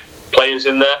English players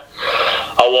in there.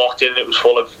 I walked in and it was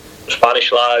full of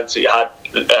Spanish lads. You had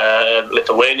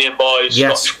Lithuanian boys,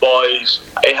 Scottish boys.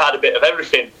 It had a bit of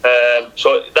everything.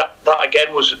 So that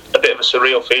again was a bit of a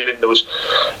surreal feeling. There was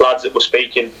lads that were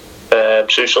speaking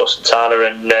Suso Santana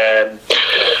and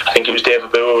I think it was David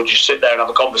Boo, would just sit there and have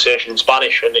a conversation in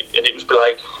Spanish, and it was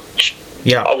like,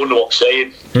 I wouldn't know what to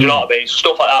say. You know what I mean?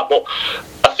 Stuff like that. But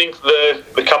I think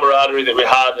the camaraderie that we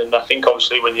had, and I think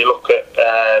obviously when you look at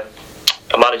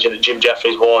a manager that Jim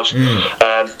Jeffries was.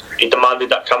 He demanded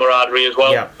that camaraderie as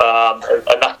well.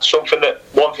 And that's something that,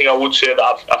 one thing I would say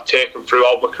that I've taken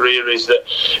throughout my career is that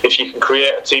if you can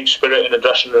create a team spirit in a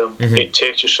dressing room, it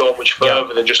takes you so much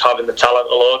further than just having the talent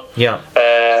alone.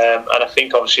 And I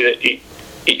think obviously that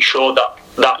it showed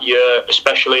that year,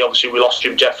 especially obviously we lost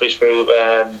Jim Jeffries through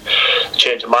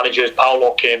change of managers.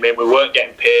 Paolo came in, we weren't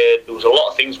getting paid, there was a lot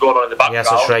of things going on in the background. Yes,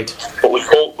 that's right. But we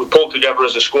pulled together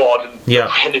as a squad, and we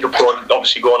ended up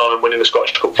obviously going on and winning the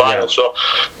Scottish Cup final. So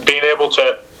being able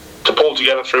to pull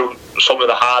together through some of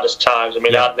the hardest times, I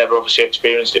mean, I'd never obviously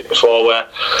experienced it before, where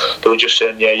they were just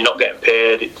saying, you're not getting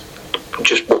paid,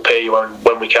 we'll pay you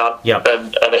when we can.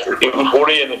 And it was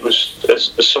worrying. It was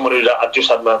as someone who I just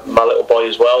had my little boy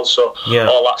as well, so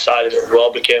all that side of it as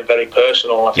well became very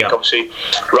personal. I think obviously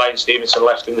Ryan Stevenson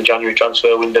left in the January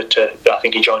transfer window I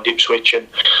think he joined Ipswich, and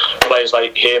players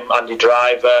like him, Andy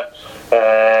Driver,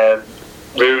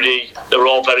 Rudy, they were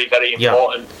all very, very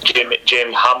important.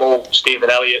 Jamie Hamill, Stephen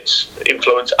Elliott's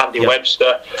influence, Andy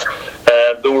Webster,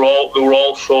 they were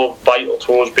all so vital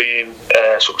to us being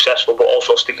successful, but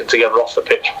also sticking together off the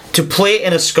pitch. To play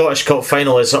in a Scottish Cup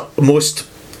final is most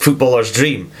footballers'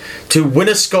 dream. To win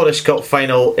a Scottish Cup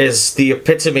final is the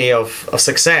epitome of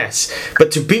success.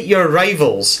 But to beat your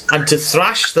rivals and to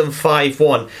thrash them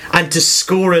 5-1 and to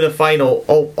score in a final,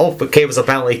 all it came was a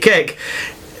penalty kick,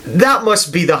 that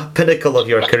must be the pinnacle of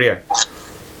your career.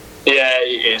 Yeah,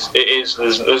 it is.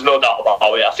 There's no doubt about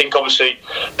it. I think obviously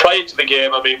prior to the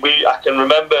game, I mean, I can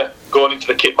remember going into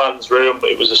the kit man's room.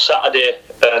 It was a Saturday,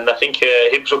 and I think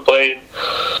Hibs were playing.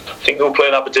 I think they were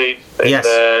playing Aberdeen in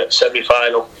the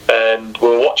semi-final, and we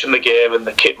were watching the game, and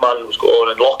the kit man was going,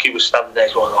 and Lockie was standing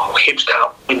there going, "Oh, Hibs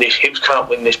can't win this. Hibs can't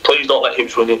win this. Please don't let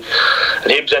Hibs win it."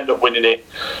 And Hibs end up winning it,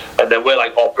 and then we're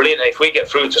like, "Oh, brilliant! If we get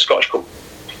through to Scottish Cup,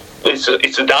 it's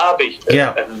a derby."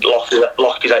 And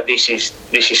Lockie's like, this is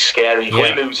scary. If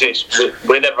we lose this,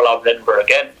 we're never allowed in Edinburgh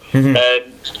again.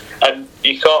 And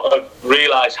you can't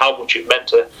realise how much it meant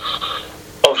to.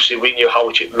 Obviously, we knew how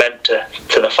much it meant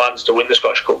to the fans to win the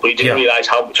Scottish Cup, but we didn't realise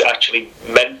how much it actually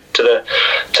meant to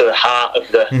the heart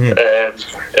of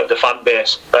the fan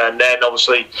base. And then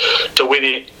obviously to win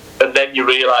it. And then you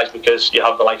realise, because you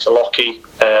have the likes of Lockie,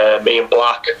 Ian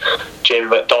Black, Jamie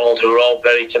McDonald, who are all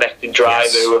very connected,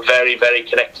 Driver, who are very, very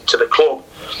connected to the club,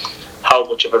 how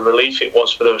much of a relief it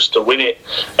was for us to win it.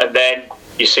 And then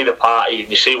you see the party and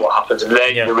you see what happens, and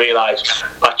then you realise,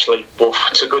 actually, well,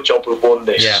 it's a good job we've won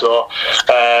this. So,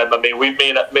 I mean,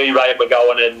 me, Ryan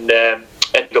McGowan, and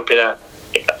ended up in a...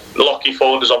 Lockie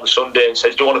phoned us on the Sunday and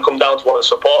says, "Do you want to come down to one of the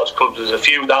supporters clubs? There's a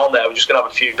few down there. We're just going to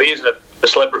have a few beers and a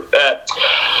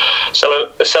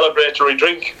celebratory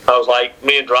drink." I was like,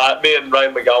 me and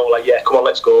Ryan McGowan were like, "Yeah, come on,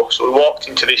 let's go." So we walked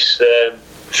into this,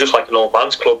 it's just like an old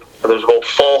man's club, and there was about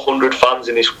 400 fans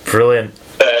in this brilliant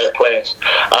place.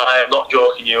 I am not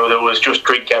joking you, there was just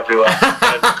drink everywhere.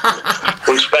 And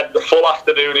we spent the full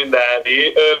afternoon in there,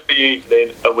 the early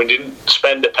evening, and we didn't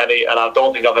spend a penny, and I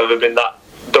don't think I've ever been that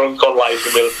drunk on life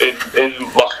in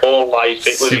my whole life.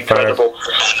 It was incredible.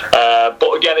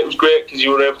 But again, it was great because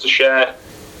you were able to share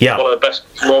one of the best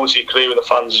moments of your career with the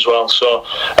fans as well. So,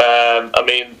 I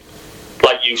mean,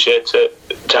 like you said, to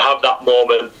have that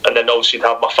moment, and then obviously to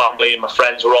have my family and my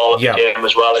friends were all at the game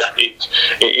as well, it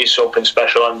is something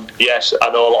special. And yes, I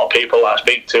know a lot of people that I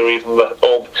speak to, even my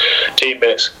old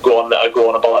teammates, go on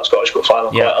about that Scottish Cup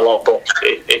final quite a lot, but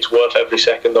it's worth every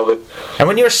second of it. And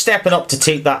when you're stepping up to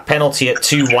take that penalty at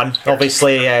 2-1,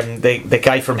 obviously the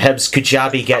guy from Hibs,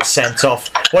 Kujabi, gets sent off.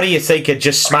 What do you think?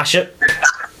 Just smash it?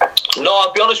 No,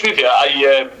 I'll be honest with you,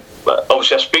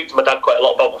 obviously I speak to my dad quite a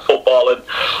lot about my football, and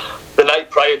the night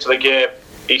prior to the game,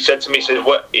 he said to me, he said,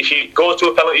 "If you go to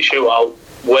a penalty shootout,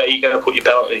 where are you going to put your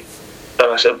penalty?"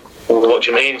 And I said, "Well, what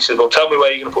do you mean?" He said, "Well, tell me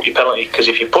where you're going to put your penalty, because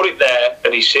if you put it there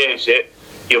and he saves it,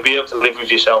 you'll be able to live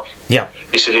with yourself."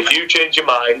 He said, "If you change your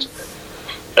mind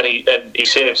and he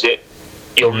saves it,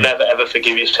 you'll never ever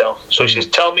forgive yourself." So he says,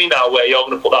 "Tell me now where you're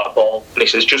going to put that ball." And he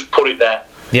says, "Just put it there."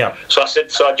 So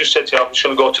I just said to him, "I'm just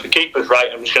going to go to the keeper's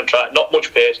right. I'm just going to try, not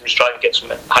much pace, I'm just trying to get some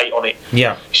height on it." He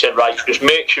said, "Right, just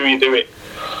make sure you do it."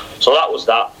 So that was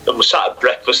that. And we sat at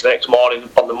breakfast the next morning,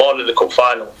 on the morning of the cup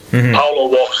final. Paolo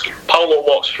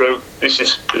walks through. This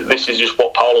is just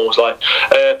what Paolo was like.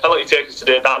 "Penalty takers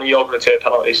today, Danny, you're going to take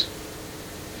penalties."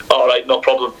 "All right, no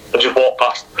problem." And just walked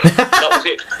past. That was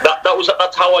it.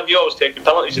 That's how I knew I was taking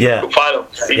penalties in the cup final.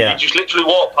 He just literally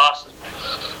walked past,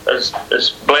 as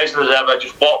blazing as ever,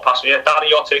 just walked past me. "Yeah, Danny,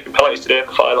 you're taking penalties today in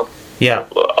the final."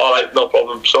 "All right, no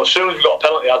problem." So as soon as we got a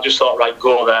penalty, I just thought, right,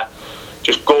 go there.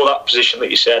 Just go that position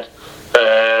that you said.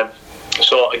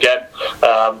 So again,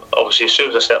 Obviously, as soon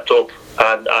as I stepped up,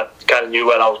 and I kind of knew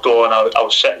where I was going, I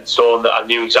was set in stone that I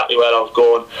knew exactly where I was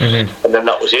going, and then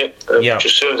that was it. Just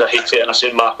as soon as I hit it and I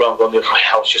seen Mark Brown going the other way,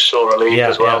 I was just so relieved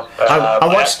as well.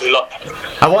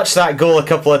 I watched that goal a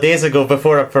couple of days ago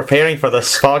before preparing for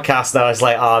this podcast, and I was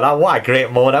like, oh, what a great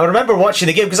moment. I remember watching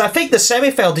the game, because I think the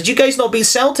semi-final, did you guys not beat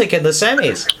Celtic in the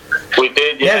semis? We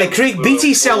did, yeah. Yeah, the Craig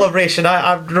Beattie celebration.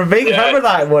 I remember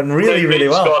that one really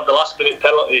well. Scored the last minute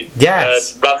penalty.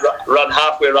 Yes. Ran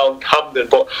halfway around Camden,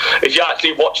 but if you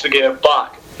actually watch the game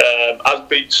back, as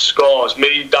Beats scores,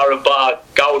 me, Darren Barr,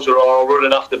 Gowser are all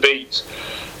running after Beats,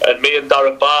 and me and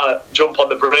Darren Barr jump on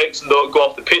the brakes and don't go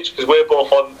off the pitch because we're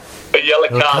both on a yellow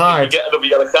card. If we get another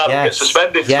yellow card, we get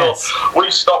suspended. Yes. So we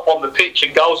stop on the pitch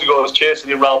and Gowser goes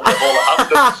chasing him round the whole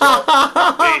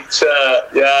of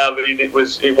Hampton. It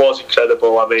was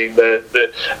incredible. I mean,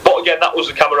 but again, that was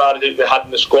the camaraderie they had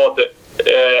in the squad, that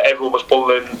everyone was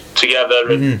pulling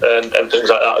together and things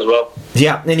like that as well.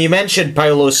 Yeah, and you mentioned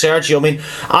Paulo Sergio. I mean,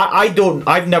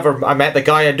 I've never met the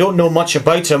guy. I don't know much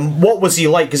about him. What was he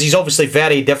like? Because he's obviously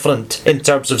very different in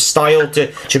terms of style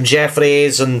to Jim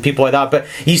Jeffries and people like that. But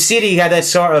you see, he had a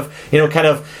sort of, kind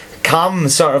of calm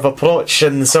sort of approach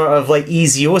and sort of like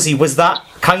easy-ozy. Was that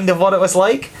kind of what it was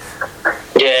like?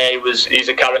 Yeah, he's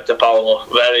a character, Paulo.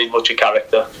 Very much a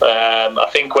character. I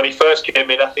think when he first came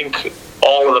in, I think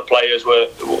all of the players were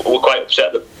quite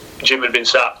upset that Jim had been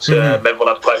sacked. Everyone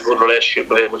had quite a good relationship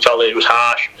with him, which I think was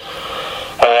harsh.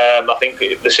 I think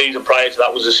the season prior to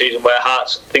that was the season where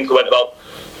Hearts, I think they went about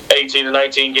 18 or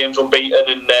 19 games unbeaten,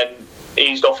 and then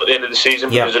eased off at the end of the season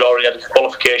because they'd already had a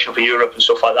qualification for Europe and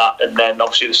stuff like that. And then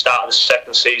obviously the start of the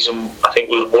second season, I think,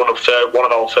 was one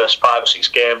of our first 5 or 6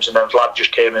 games, and then Vlad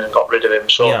just came in and got rid of him.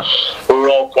 So we were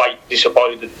all quite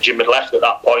disappointed that Jim had left at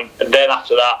that point. And then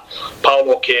after that,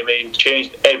 Paulo came in,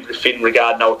 changed everything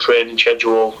regarding our training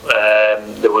schedule.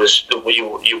 There was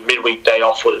your midweek day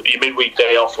off. Your midweek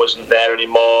day off wasn't there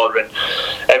anymore, and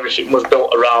everything was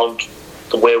built around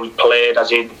the way we played,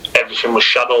 as in everything was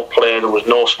shadow play. There was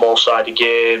no small-sided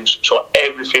games, so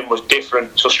everything was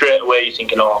different. So straight away you're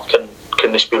thinking,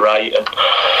 can this be right? And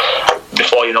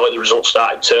before you know it, the results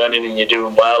started turning and you're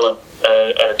doing well, and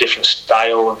a different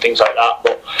style and things like that.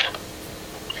 But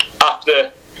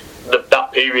after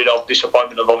that period of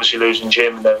disappointment of obviously losing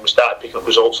Jim, and then we started picking up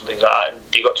results and things like that,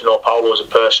 and you got to know Paulo as a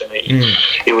person.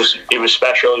 He was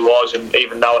special, he was, and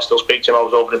even now I still speak to him. I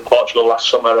was over in Portugal last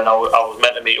summer, and I was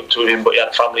meant to meet up to him, but he had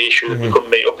a family issue that we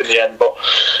couldn't meet up in the end. But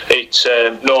it's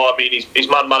his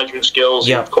man management skills,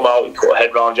 he'd come out and put a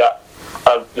head round you.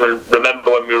 I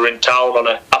remember when we were in town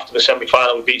after the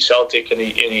semi-final, we beat Celtic, and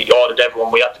he ordered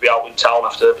everyone. We had to be out in town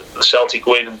after the Celtic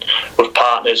win, and with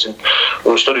partners, and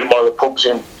we were stood in one of the pubs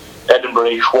in Edinburgh.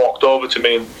 He just walked over to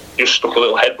me and just stuck a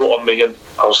little headbutt on me, and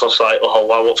I was just like, oh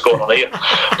wow, what's going on here?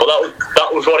 But that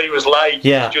was what he was like.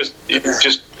 He was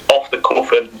just off the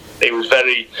cuff, and he was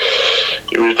very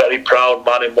proud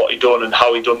man in what he done and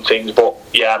how he done things. But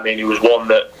yeah, I mean, he was one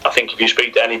that I think if you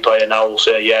speak to any player now will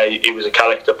say, yeah, he was a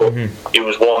character, but he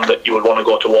was one that you would want to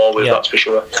go to war with, that's for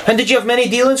sure. And did you have many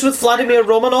dealings with Vladimir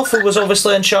Romanov, who was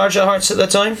obviously in charge at Hearts at the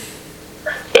time?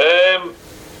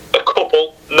 A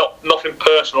couple, nothing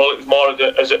personal. It was more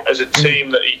as a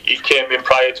team that he came in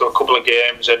prior to a couple of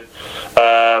games and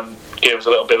gave us a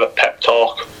little bit of a pep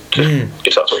talk,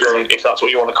 if that's what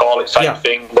you want to call it, type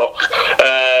thing. But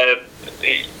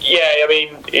I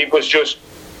mean, it was just,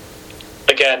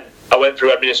 again, I went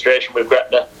through administration with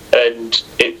Gretna, and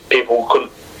people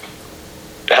couldn't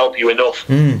help you enough.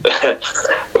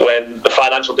 When the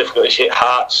financial difficulties hit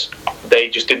Hearts, they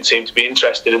just didn't seem to be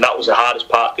interested, and that was the hardest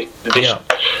part. They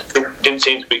didn't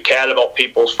seem to be caring about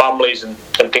people's families and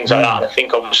things like that. And I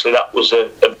think obviously that was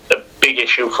a big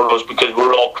issue for us, because we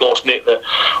were all close knit, that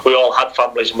we all had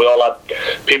families and we all had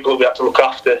people that we had to look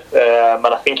after, and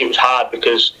I think it was hard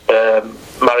because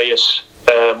Marius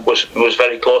was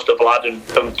very close to Vlad, and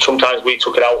sometimes we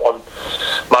took it out on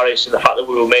Marius in the fact that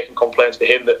we were making complaints to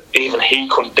him that even he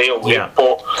couldn't deal with it.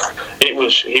 But he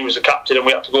was the captain, and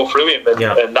we had to go through him,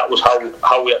 and that was how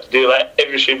we had to deal with it.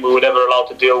 Everything we were never allowed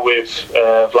to deal with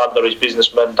Vlad or his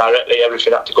businessmen directly.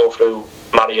 Everything had to go through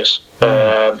Marius.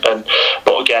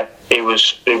 But again, he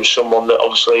was someone that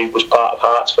obviously was part of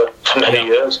Hearts for many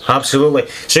years. Absolutely.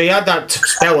 So you had that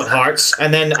spell at Hearts,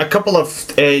 and then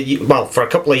for a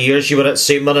couple of years you were at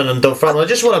St Mirren and Dunfermline. I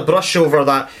just want to brush over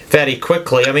that very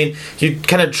quickly. I mean, you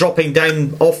kind of dropping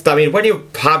down off that. I mean, when you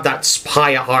have that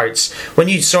high at Hearts, when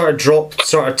you sort of drop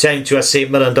down to a St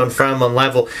Mirren Dunfermline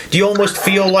level, do you almost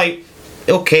feel like,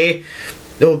 okay,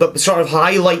 the sort of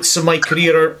highlights of my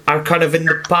career are kind of in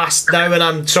the past now, and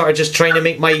I'm sort of just trying to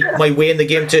make my way in the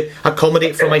game to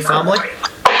accommodate for my family?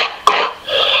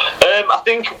 I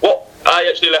think what I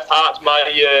actually left Hearts.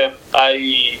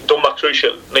 I done my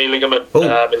cruciate knee ligament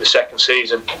in the second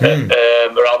season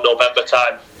around November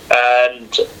time,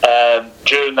 and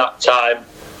during that time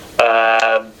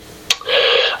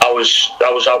I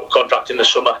was out of contract in the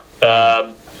summer,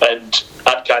 and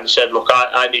I'd kind of said, look,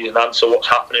 I need an answer. What's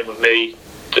happening with me?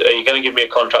 Are you going to give me a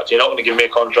contract? You're not going to give me a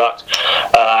contract.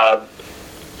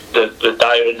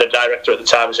 The director at the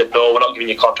time said, no, we're not giving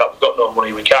you a contract, we've got no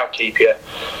money, we can't keep you.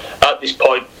 At this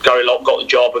point, Gary Locke got the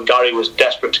job, and Gary was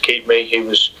desperate to keep me. He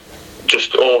was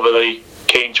just overly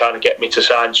keen trying to get me to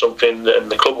sign something,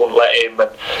 and the club wouldn't let him, and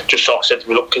just sort of said to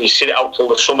me, look, can you sit it out till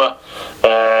the summer?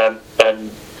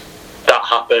 And that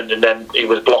happened, and then he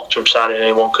was blocked from signing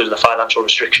anyone because of the financial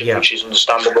restrictions, which is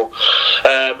understandable.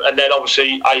 And then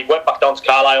obviously I went back down to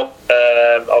Carlisle.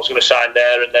 I was going to sign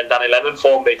there, and then Danny Lennon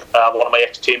phoned me, one of my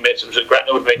ex-teammates who was at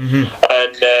Gretna with me,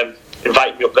 and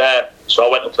invited me up there. So I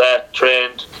went up there,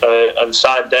 trained, and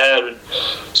signed there, and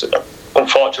so,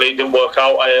 unfortunately it didn't work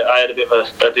out. I had a bit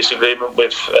of a disagreement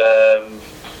with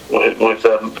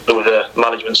the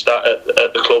management staff at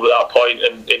the club at that point,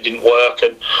 and it didn't work,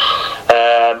 and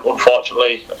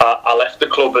unfortunately I left the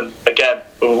club, and again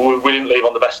we didn't leave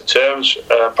on the best of terms.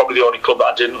 Probably the only club that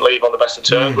I didn't leave on the best of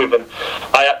terms with, and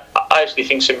I actually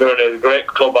think St Mirren is a great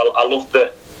club. I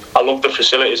love the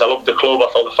facilities, I loved the club, I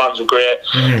thought the fans were great,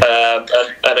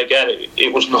 and again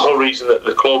it was no reason that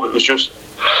the club, it was just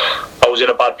I was in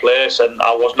a bad place and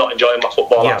I was not enjoying my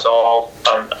football at all,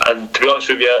 and to be honest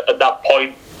with you, at that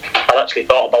point I'd actually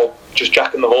thought about just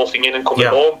jacking the whole thing in and coming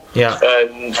home,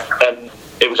 and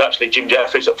it was actually Jim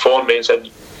Jeffries that phoned me and said,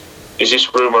 is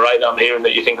this rumour right that I'm hearing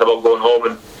that you're thinking about going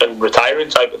home and retiring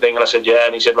type of thing? And I said yeah,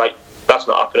 and he said, right, that's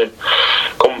not happening,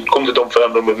 come to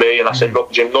Dunfermline with me. And I said,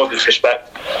 look Jim, no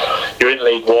disrespect, you're in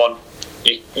League One,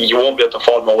 you won't be able to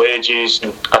afford my wages,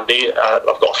 and I've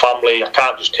got a family, I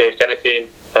can't just take anything.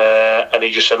 And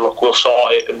he just said, look, we'll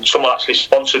sort it. And someone actually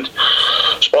sponsored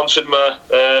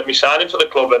me signing for the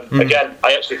club, and again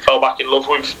I actually fell back in love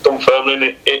with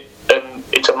Dunfermline. And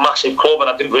it's a massive club, and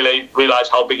I didn't really realise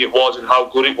how big it was and how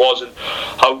good it was and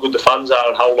how good the fans are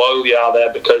and how loyal they are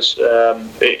there, because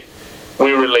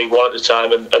we were in League One at the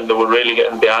time, and they were really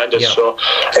getting behind us. So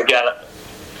again,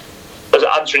 as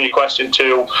answering your question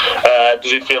too,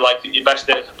 does it feel like your best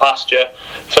days have passed you?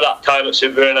 For that time at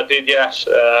St Mirren I did, yes,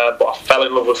 but I fell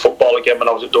in love with football again when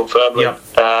I was at Dunfermline,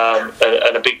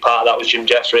 and a big part of that was Jim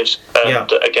Jeffries,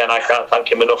 and again I can't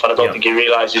thank him enough, and I don't think he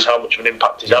realises how much of an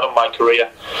impact he's had on my career,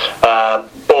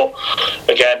 but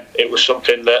again it was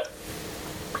something that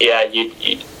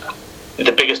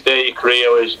the biggest day of your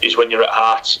career is when you're at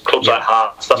Hearts, clubs like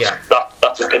Hearts.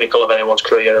 That's the pinnacle of anyone's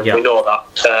career, and we know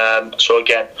that. So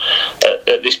again,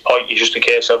 at this point, it's just a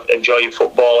case of enjoying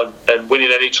football and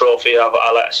winning any trophy.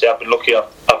 I like to say I've been lucky. I've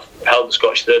held the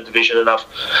Scottish Third Division, and I've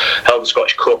held the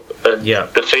Scottish Cup. And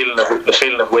the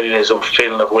feeling of winning is a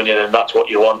feeling of winning, and that's what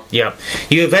you want. Yeah,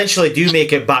 you eventually do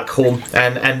make it back home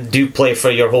and do play for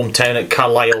your hometown at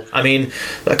Carlisle. I mean,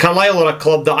 Carlisle are a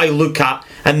club that I look at.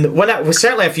 And when I was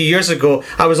certainly a few years ago,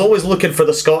 I was always looking for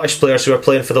the Scottish players who were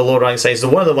playing for the lower rank sides. The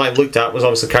one of them I looked at was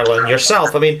obviously Carlisle and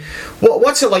yourself. I mean,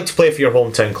 what's it like to play for your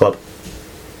hometown club?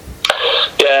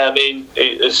 Yeah, I mean,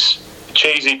 it's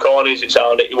cheesy, corny as it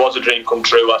sounded. It was a dream come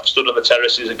true. I've stood on the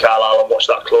terraces in Carlisle and watched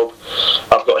that club.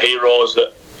 I've got heroes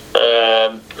that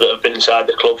have been inside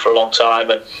the club for a long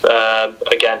time, and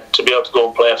again, to be able to go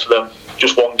and play for them,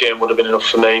 just one game would have been enough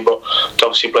for me, but to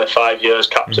obviously play 5 years,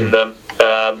 captain them,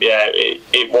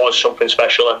 it was something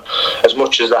special. And as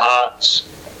much as the Hearts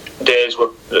days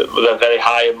were very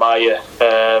high in my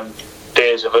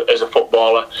days as a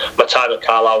footballer, my time at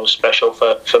Carlisle was special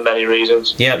for many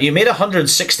reasons. Yeah, you made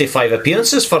 165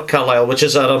 appearances for Carlisle, which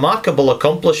is a remarkable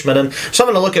accomplishment. And so I'm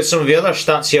having a look at some of the other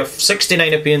stats here.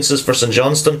 69 appearances for St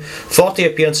Johnstone, 40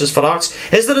 appearances for Hearts.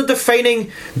 Is there a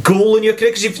defining goal in your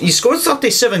career? Because you scored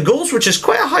 37 goals, which is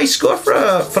quite a high score for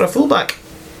a fullback.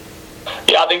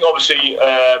 Yeah, I think obviously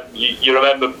you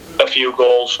remember a few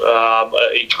goals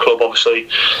at each club. Obviously,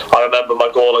 I remember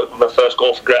my first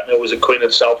goal for Gretna was at Queen of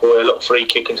the South, where a little free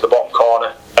kick into the bottom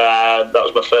corner. That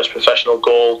was my first professional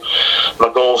goal.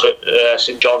 My goals at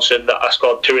St Johnstone, I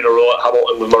scored 2 in a row at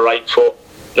Hamilton with my right foot.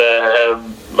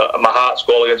 My Hearts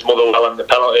goal against Motherwell and the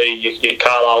penalty, your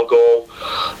Carlisle goal.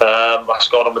 I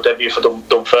scored on my debut for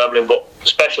Dunfermline. But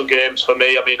special games for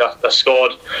me, I mean, I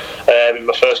scored in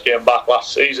my first game back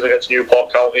last season against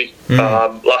Newport County.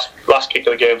 Last kick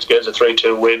of the game to get us a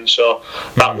 3-2 win. So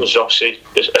that was obviously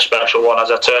a special one.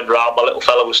 As I turned around, my little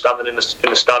fella was standing in the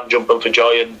stand jumping for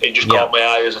joy, and he just caught my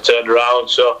eye as I turned around.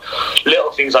 So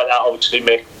little things like that obviously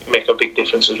make a big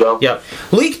difference as well. Yeah,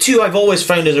 League Two I've always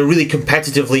found is a really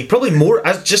competitive league, probably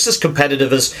just as competitive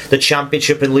competitive as the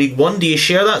Championship and League One. Do you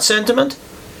share that sentiment?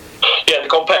 Yeah, the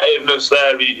competitiveness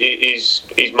there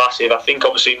is massive. I think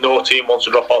obviously no team wants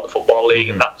to drop out of the Football League,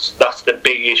 and that's the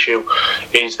big issue.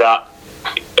 Is that,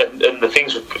 and the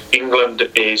things with England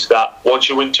is that once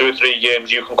you win 2 or 3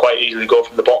 games, you can quite easily go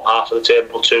from the bottom half of the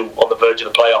table to on the verge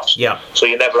of the playoffs. Yeah. So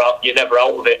you're never out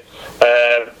of it.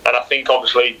 And I think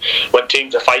obviously when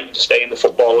teams are fighting to stay in the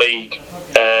Football League,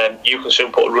 you can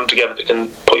soon put a run together that can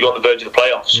put you on the verge of the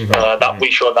playoffs. That we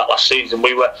showed that last season.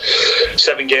 We were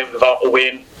 7 games without a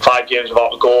win, 5 games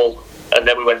without a goal, and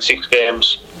then we went 6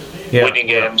 games. Winning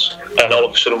games, and all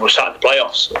of a sudden we're sat in the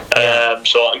playoffs.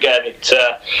 So again,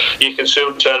 you can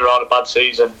soon turn around a bad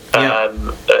season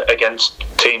against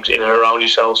teams in and around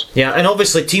yourselves. Yeah, and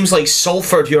obviously teams like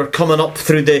Salford who are coming up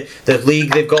through the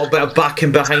league, they've got a bit of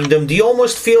backing behind them. Do you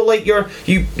almost feel like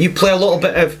you play a little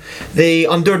bit of the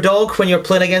underdog when you're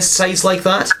playing against sides like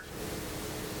that?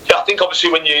 Yeah, I think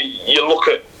obviously when you look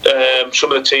at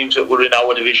some of the teams that were in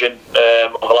our division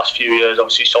over the last few years,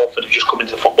 obviously Salford have just come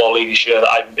into the Football League this year that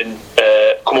I haven't been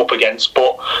come up against,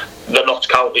 but the Notts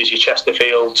Counties, your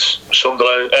Chesterfields,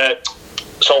 Sunderland,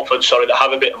 Salford, that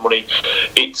have a bit of money.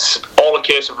 It's all a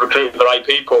case of recruiting the right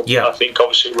people. Yeah. I think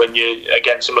obviously when you,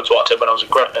 again, similar to what I said when I was at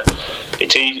Gretna,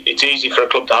 it's easy for a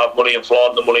club to have money and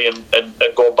flaunt the money and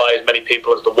go and buy as many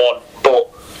people as they want, but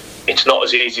it's not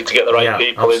as easy to get the right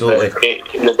people in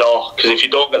the door, because if you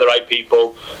don't get the right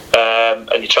people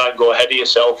and you try and go ahead of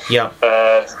yourself,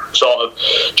 sort of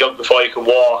jump before you can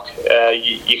walk,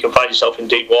 you can find yourself in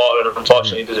deep water, and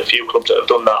unfortunately there's a few clubs that have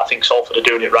done that. I think Salford are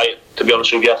doing it right, to be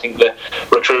honest with you. I think they're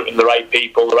recruiting the right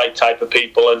people, the right type of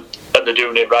people, and they're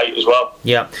doing it right as well.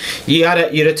 Yeah, you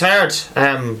retired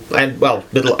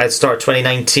at start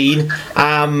 2019.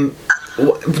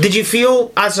 Did you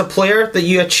feel as a player that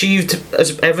you achieved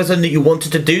everything that you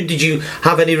wanted to do? Did you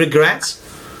have any regrets?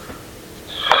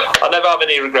 I never have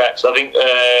any regrets. I think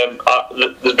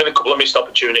there's been a couple of missed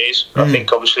opportunities. I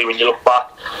think obviously when you look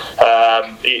back,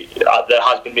 there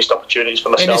has been missed opportunities for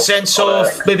myself. In the sense of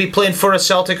maybe playing for a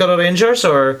Celtic or a Rangers,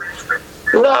 or?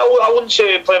 No, I wouldn't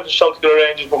say playing for Celtic or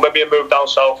Rangers, but maybe a move down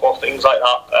south or things like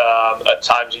that at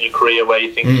times in your career where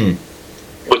you think,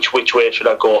 which way should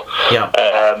I go?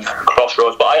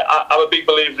 Crossroads. But I'm a big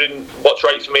believer in what's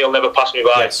right for me will never pass me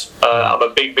by. Yes. I'm a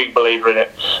big believer in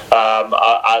it.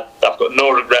 I've got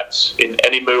no regrets in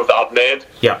any move that I've made.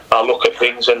 I look at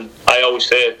things and I always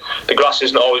say the grass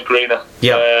isn't always greener.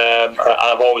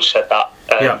 I've always said that.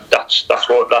 That's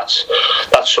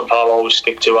something I'll always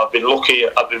stick to. I've been lucky,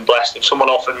 I've been blessed. If someone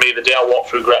offered me the day I walked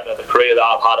through Gretna, the career that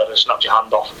I've had, I'd snap your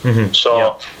hand off.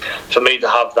 For me to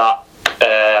have that,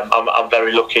 I'm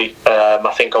very lucky.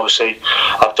 I think obviously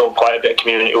I've done quite a bit of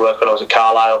community work when I was at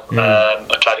Carlisle.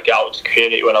 I tried to get out into the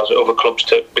community when I was at other clubs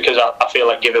too, because I feel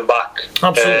like giving back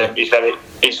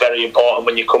is very important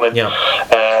when you come in,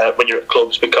 when you're at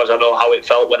clubs, because I know how it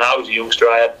felt when I was a youngster.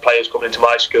 I had players coming into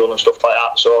my school and stuff like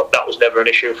that, so that was never an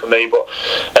issue for me. But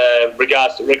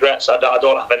regards to regrets, I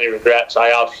don't have any regrets.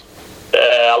 I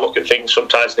look at things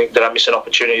sometimes, think that I miss an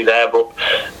opportunity there, but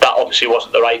that obviously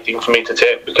wasn't the right thing for me to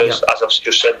take, because as I've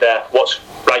just said there, what's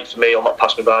right for me will not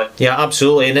pass me by. Yeah,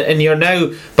 absolutely. And you're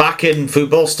now back in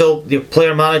football, still the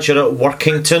player manager at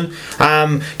Workington.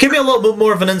 Give me a little bit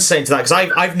more of an insight into that, because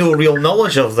I've no real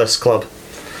knowledge of this club.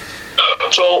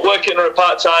 So working on a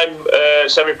part-time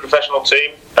semi-professional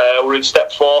team, we're in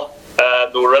step 4.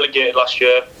 They were relegated last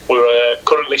year. We were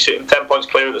currently sitting 10 points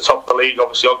clear at the top of the league,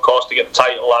 obviously on course to get the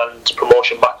title and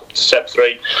promotion back up to Step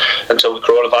 3 until the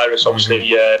coronavirus obviously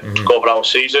took over our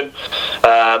season.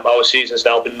 Our season's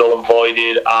now been null and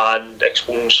voided and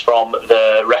expunged from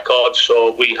the record,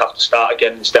 so we have to start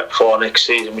again in Step 4 next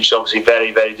season, which is obviously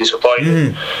very, very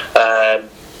disappointing.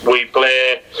 We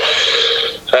play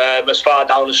as far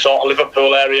down as sort of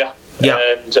Liverpool area.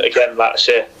 And again, like I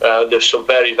say, there's some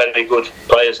very, very good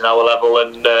players in our level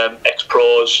and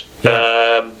ex-pros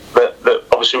that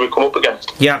obviously we come up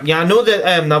against. I know that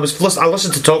I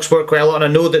listened to TalkSport quite a lot, and I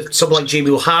know that someone like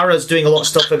Jamie O'Hara is doing a lot of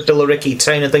stuff at Billericay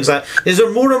Town and things like that. Is there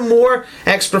more and more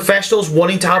ex-professionals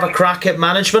wanting to have a crack at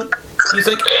management, do you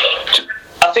think?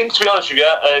 I think, to be honest with you,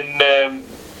 and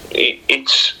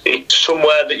it's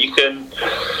somewhere that you can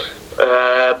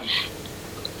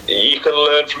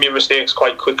learn from your mistakes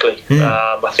quite quickly.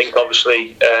 I think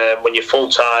obviously when you're full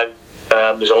time,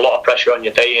 there's a lot of pressure on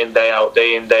you day in, day out,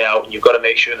 and you've got to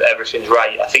make sure that everything's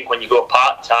right. I think when you go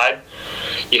part time,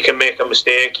 you can make a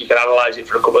mistake, you can analyse it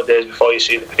for a couple of days before you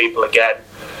see the people again,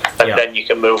 and then you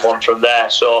can move on from there.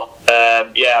 So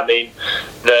I mean,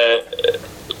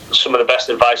 some of the best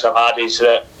advice I've had is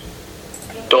that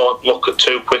don't look at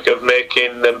too quick of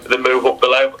making the move up the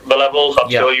levels. I'm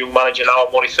still a young manager now.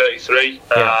 I'm only 33.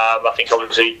 I think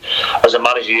obviously as a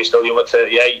manager you're still young at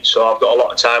 38, so I've got a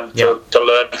lot of time to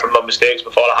learn from my mistakes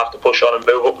before I have to push on and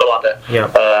move up the ladder.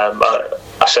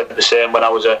 I said the same when I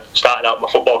was starting out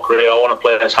my football career. I want to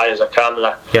play as high as I can, and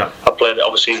I played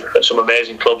obviously at some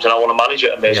amazing clubs, and I want to manage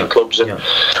at amazing clubs. And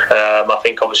I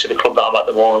think obviously the club that I'm at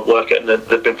the moment work at, and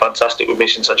they've been fantastic with me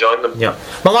since I joined them.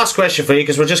 My last question for you,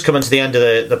 because we're just coming to the end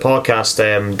of the podcast,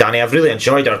 Danny. I've really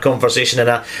enjoyed our conversation and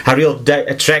a real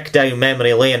trek down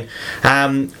memory lane.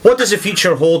 What does the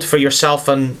future hold for yourself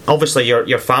and obviously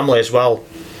your family as well?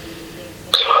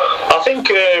 I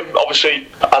think obviously,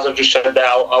 as I've just said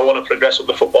now, I want to progress up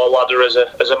the football ladder as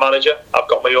a manager. I've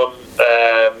got my own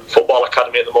football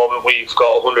academy at the moment. We've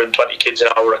got 120 kids in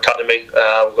our academy. We've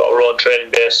got our own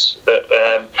training base that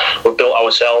we've built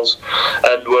ourselves,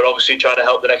 and we're obviously trying to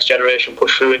help the next generation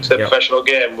push through into the professional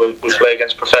game. We play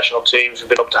against professional teams. We've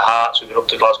been up to Hearts, we've been up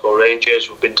to Glasgow Rangers,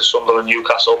 we've been to Sunderland,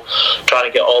 Newcastle, trying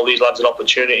to get all these lads an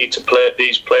opportunity to play at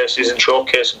these places and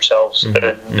showcase themselves. And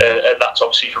that's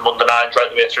obviously from under 9s right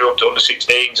the way through up to under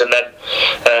 16s, and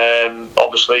then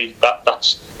obviously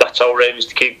that's our aim, is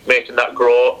to keep making that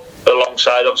grow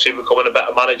alongside obviously becoming a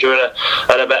better manager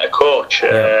and a better coach.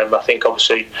 I think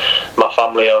obviously my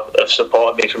family have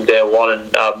supported me from day one,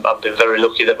 and I've been very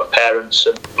lucky that my parents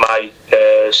and my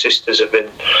sisters have been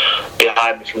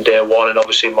behind me from day one, and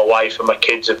obviously my wife and my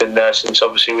kids have been there since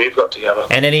obviously we've got together.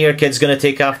 And any of your kids going to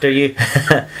take after you?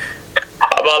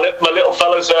 My little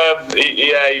fella's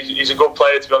he's a good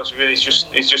player, to be honest with you.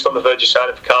 He's just on the verge of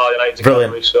signing for Carlisle United.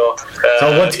 Brilliant. So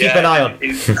one to keep an eye on.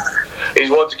 He's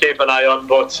one to keep an eye on,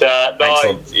 but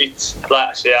it's like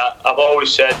I say, I've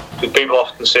always said, because people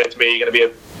often say to me, you're going to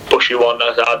be a pushy one.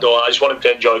 I don't. I just want him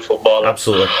to enjoy football.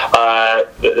 Absolutely.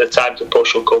 The time to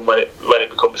push will come when it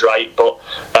becomes right. But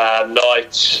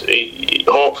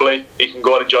hopefully he can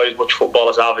go and enjoy as much football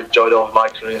as I've enjoyed over my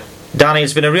career. Danny,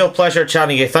 it's been a real pleasure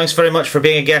chatting to you. Thanks very much for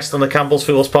being a guest on the Campbell's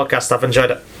Footballs podcast. I've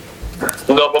enjoyed it.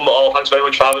 No problem at all. Thanks very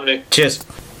much for having me. Cheers.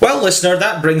 Well, listener,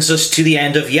 that brings us to the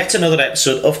end of yet another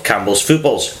episode of Campbell's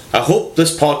Footballs. I hope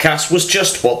this podcast was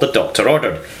just what the doctor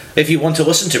ordered. If you want to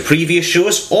listen to previous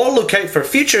shows or look out for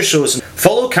future shows,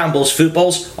 follow Campbell's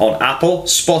Footballs on Apple,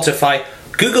 Spotify,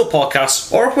 Google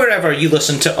Podcasts, or wherever you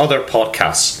listen to other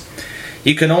podcasts.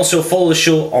 You can also follow the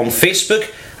show on Facebook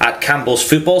at Campbell's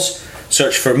Footballs.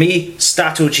 Search for me,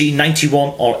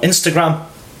 StatOG91 on Instagram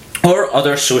or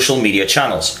other social media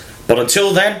channels. But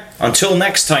until then, until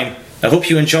next time, I hope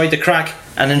you enjoyed the crack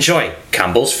and enjoy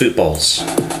Campbell's Footballs.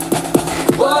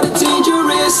 What a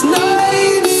dangerous night.